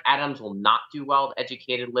 Eric Adams will not do well with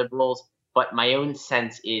educated liberals, but my own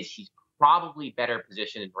sense is he's probably better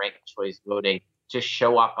positioned in ranked choice voting to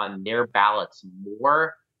show up on their ballots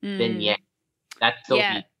more than Yang. That's still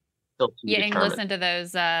Yang listened to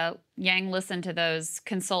those. Yang listened to those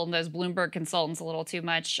Bloomberg consultants a little too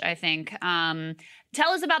much, I think.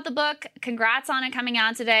 Tell us about the book. Congrats on it coming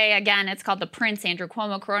out today. Again, it's called The Prince, Andrew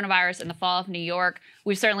Cuomo, Coronavirus and the Fall of New York.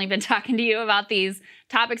 We've certainly been talking to you about these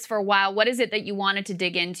topics for a while. What is it that you wanted to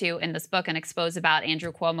dig into in this book and expose about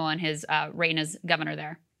Andrew Cuomo and his reign as governor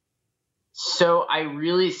there? So I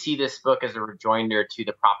really see this book as a rejoinder to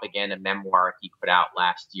the propaganda memoir he put out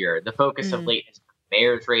last year. The focus of late has been the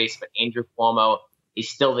mayor's race, but Andrew Cuomo is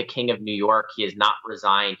still the king of New York. He has not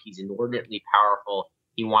resigned. He's inordinately powerful.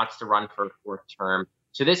 He wants to run for a fourth term.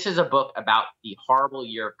 So this is a book about the horrible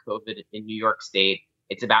year of COVID in New York State.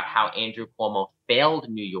 It's about how Andrew Cuomo failed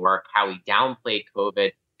New York, how he downplayed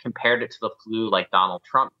COVID, compared it to the flu like Donald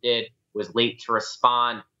Trump did, was late to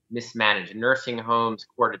respond, mismanaged nursing homes,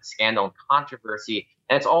 courted scandal and controversy.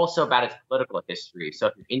 And it's also about its political history. So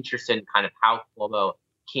if you're interested in kind of how Cuomo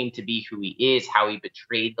came to be who he is, how he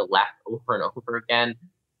betrayed the left over and over again,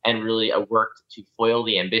 and really worked to foil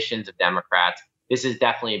the ambitions of Democrats, this is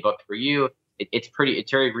definitely a book for you. It's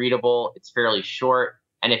very readable. It's fairly short.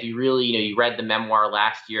 And if you really, you read the memoir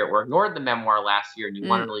last year or ignored the memoir last year and you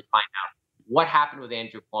want to really find out what happened with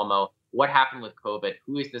Andrew Cuomo, what happened with COVID,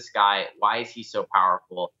 who is this guy, why is he so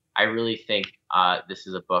powerful, I really think this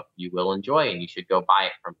is a book you will enjoy, and you should go buy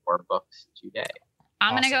it from 4 Books today.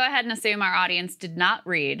 I'm going to go ahead and assume our audience did not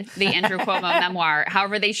read the Andrew Cuomo memoir.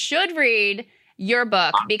 However, they should read your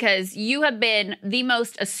book because you have been the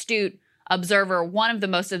most astute observer, one of the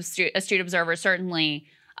most astute observers, certainly,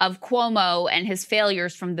 of Cuomo and his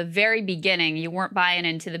failures from the very beginning. You weren't buying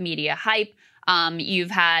into the media hype. You've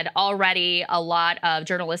had already a lot of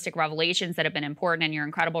journalistic revelations that have been important, and you're an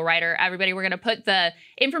incredible writer. Everybody, we're going to put the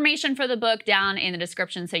information for the book down in the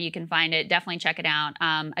description so you can find it. Definitely check it out.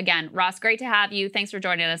 Again, Ross, great to have you. Thanks for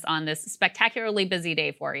joining us on this spectacularly busy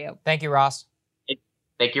day for you. Thank you, Ross.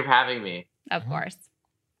 Thank you for having me. Of course.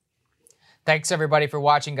 Thanks, everybody, for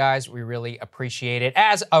watching, guys. We really appreciate it.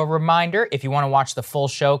 As a reminder, if you want to watch the full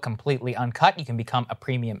show completely uncut, you can become a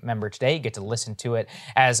premium member today. You get to listen to it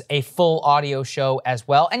as a full audio show as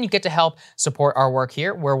well, and you get to help support our work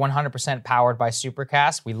here. We're 100% powered by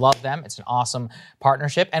Supercast. We love them. It's an awesome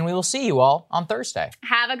partnership, and we will see you all on Thursday.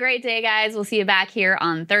 Have a great day, guys. We'll see you back here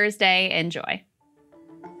on Thursday. Enjoy.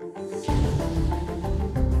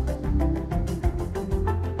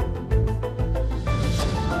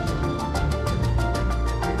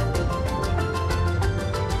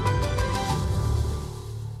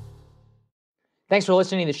 Thanks for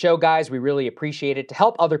listening to the show, guys. We really appreciate it. To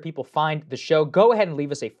help other people find the show, go ahead and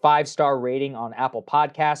leave us a 5-star rating on Apple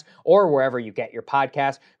Podcasts or wherever you get your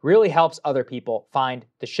podcasts. Really helps other people find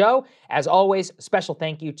the show. As always, a special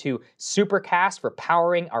thank you to Supercast for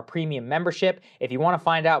powering our premium membership. If you want to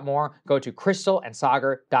find out more, go to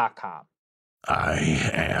crystalandsagar.com. I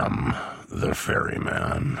am the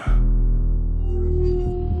ferryman.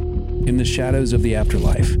 In the shadows of the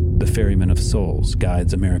afterlife, the ferryman of souls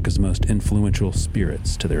guides America's most influential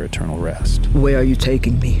spirits to their eternal rest. Where are you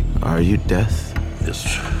taking me? Are you death?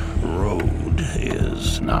 This road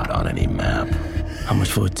is not on any map. How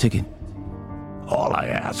much for a ticket? All I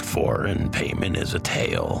ask for in payment is a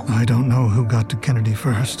tale. I don't know who got to Kennedy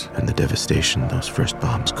first. And the devastation those first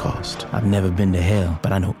bombs caused. I've never been to hell,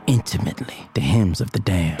 but I know intimately the hymns of the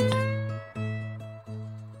damned.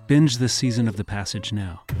 Binge this season of The Passage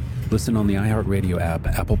now. Listen on the iHeartRadio app,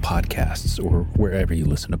 Apple Podcasts, or wherever you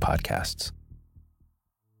listen to podcasts.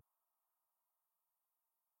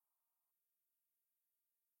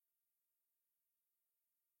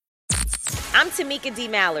 I'm Tamika D.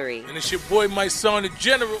 Mallory. And it's your boy, my son, the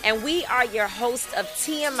General. And we are your hosts of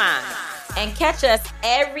TMI. And catch us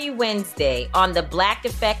every Wednesday on the Black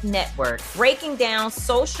Effect Network, breaking down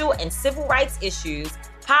social and civil rights issues,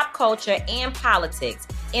 pop culture, and politics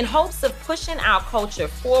in hopes of pushing our culture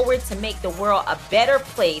forward to make the world a better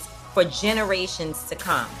place for generations to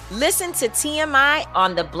come. Listen to TMI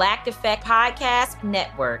on the Black Effect Podcast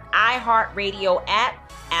Network, iHeartRadio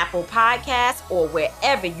app, Apple Podcasts, or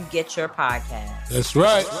wherever you get your podcasts. That's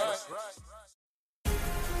right.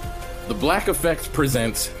 The Black Effect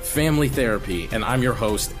presents Family Therapy, and I'm your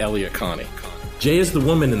host, Elliot Connie. Jay is the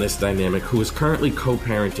woman in this dynamic who is currently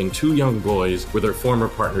co-parenting 2 young boys with her former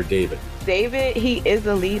partner, David. David, he is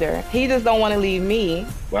a leader. He just don't want to leave me.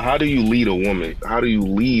 Well, how do you lead a woman? How do you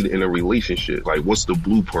lead in a relationship? Like, what's the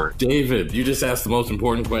blueprint? David, you just asked the most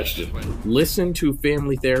important question. Listen to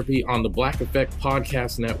Family Therapy on the Black Effect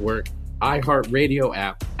Podcast Network, iHeartRadio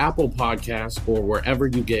app, Apple Podcasts, or wherever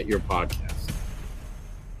you get your podcasts.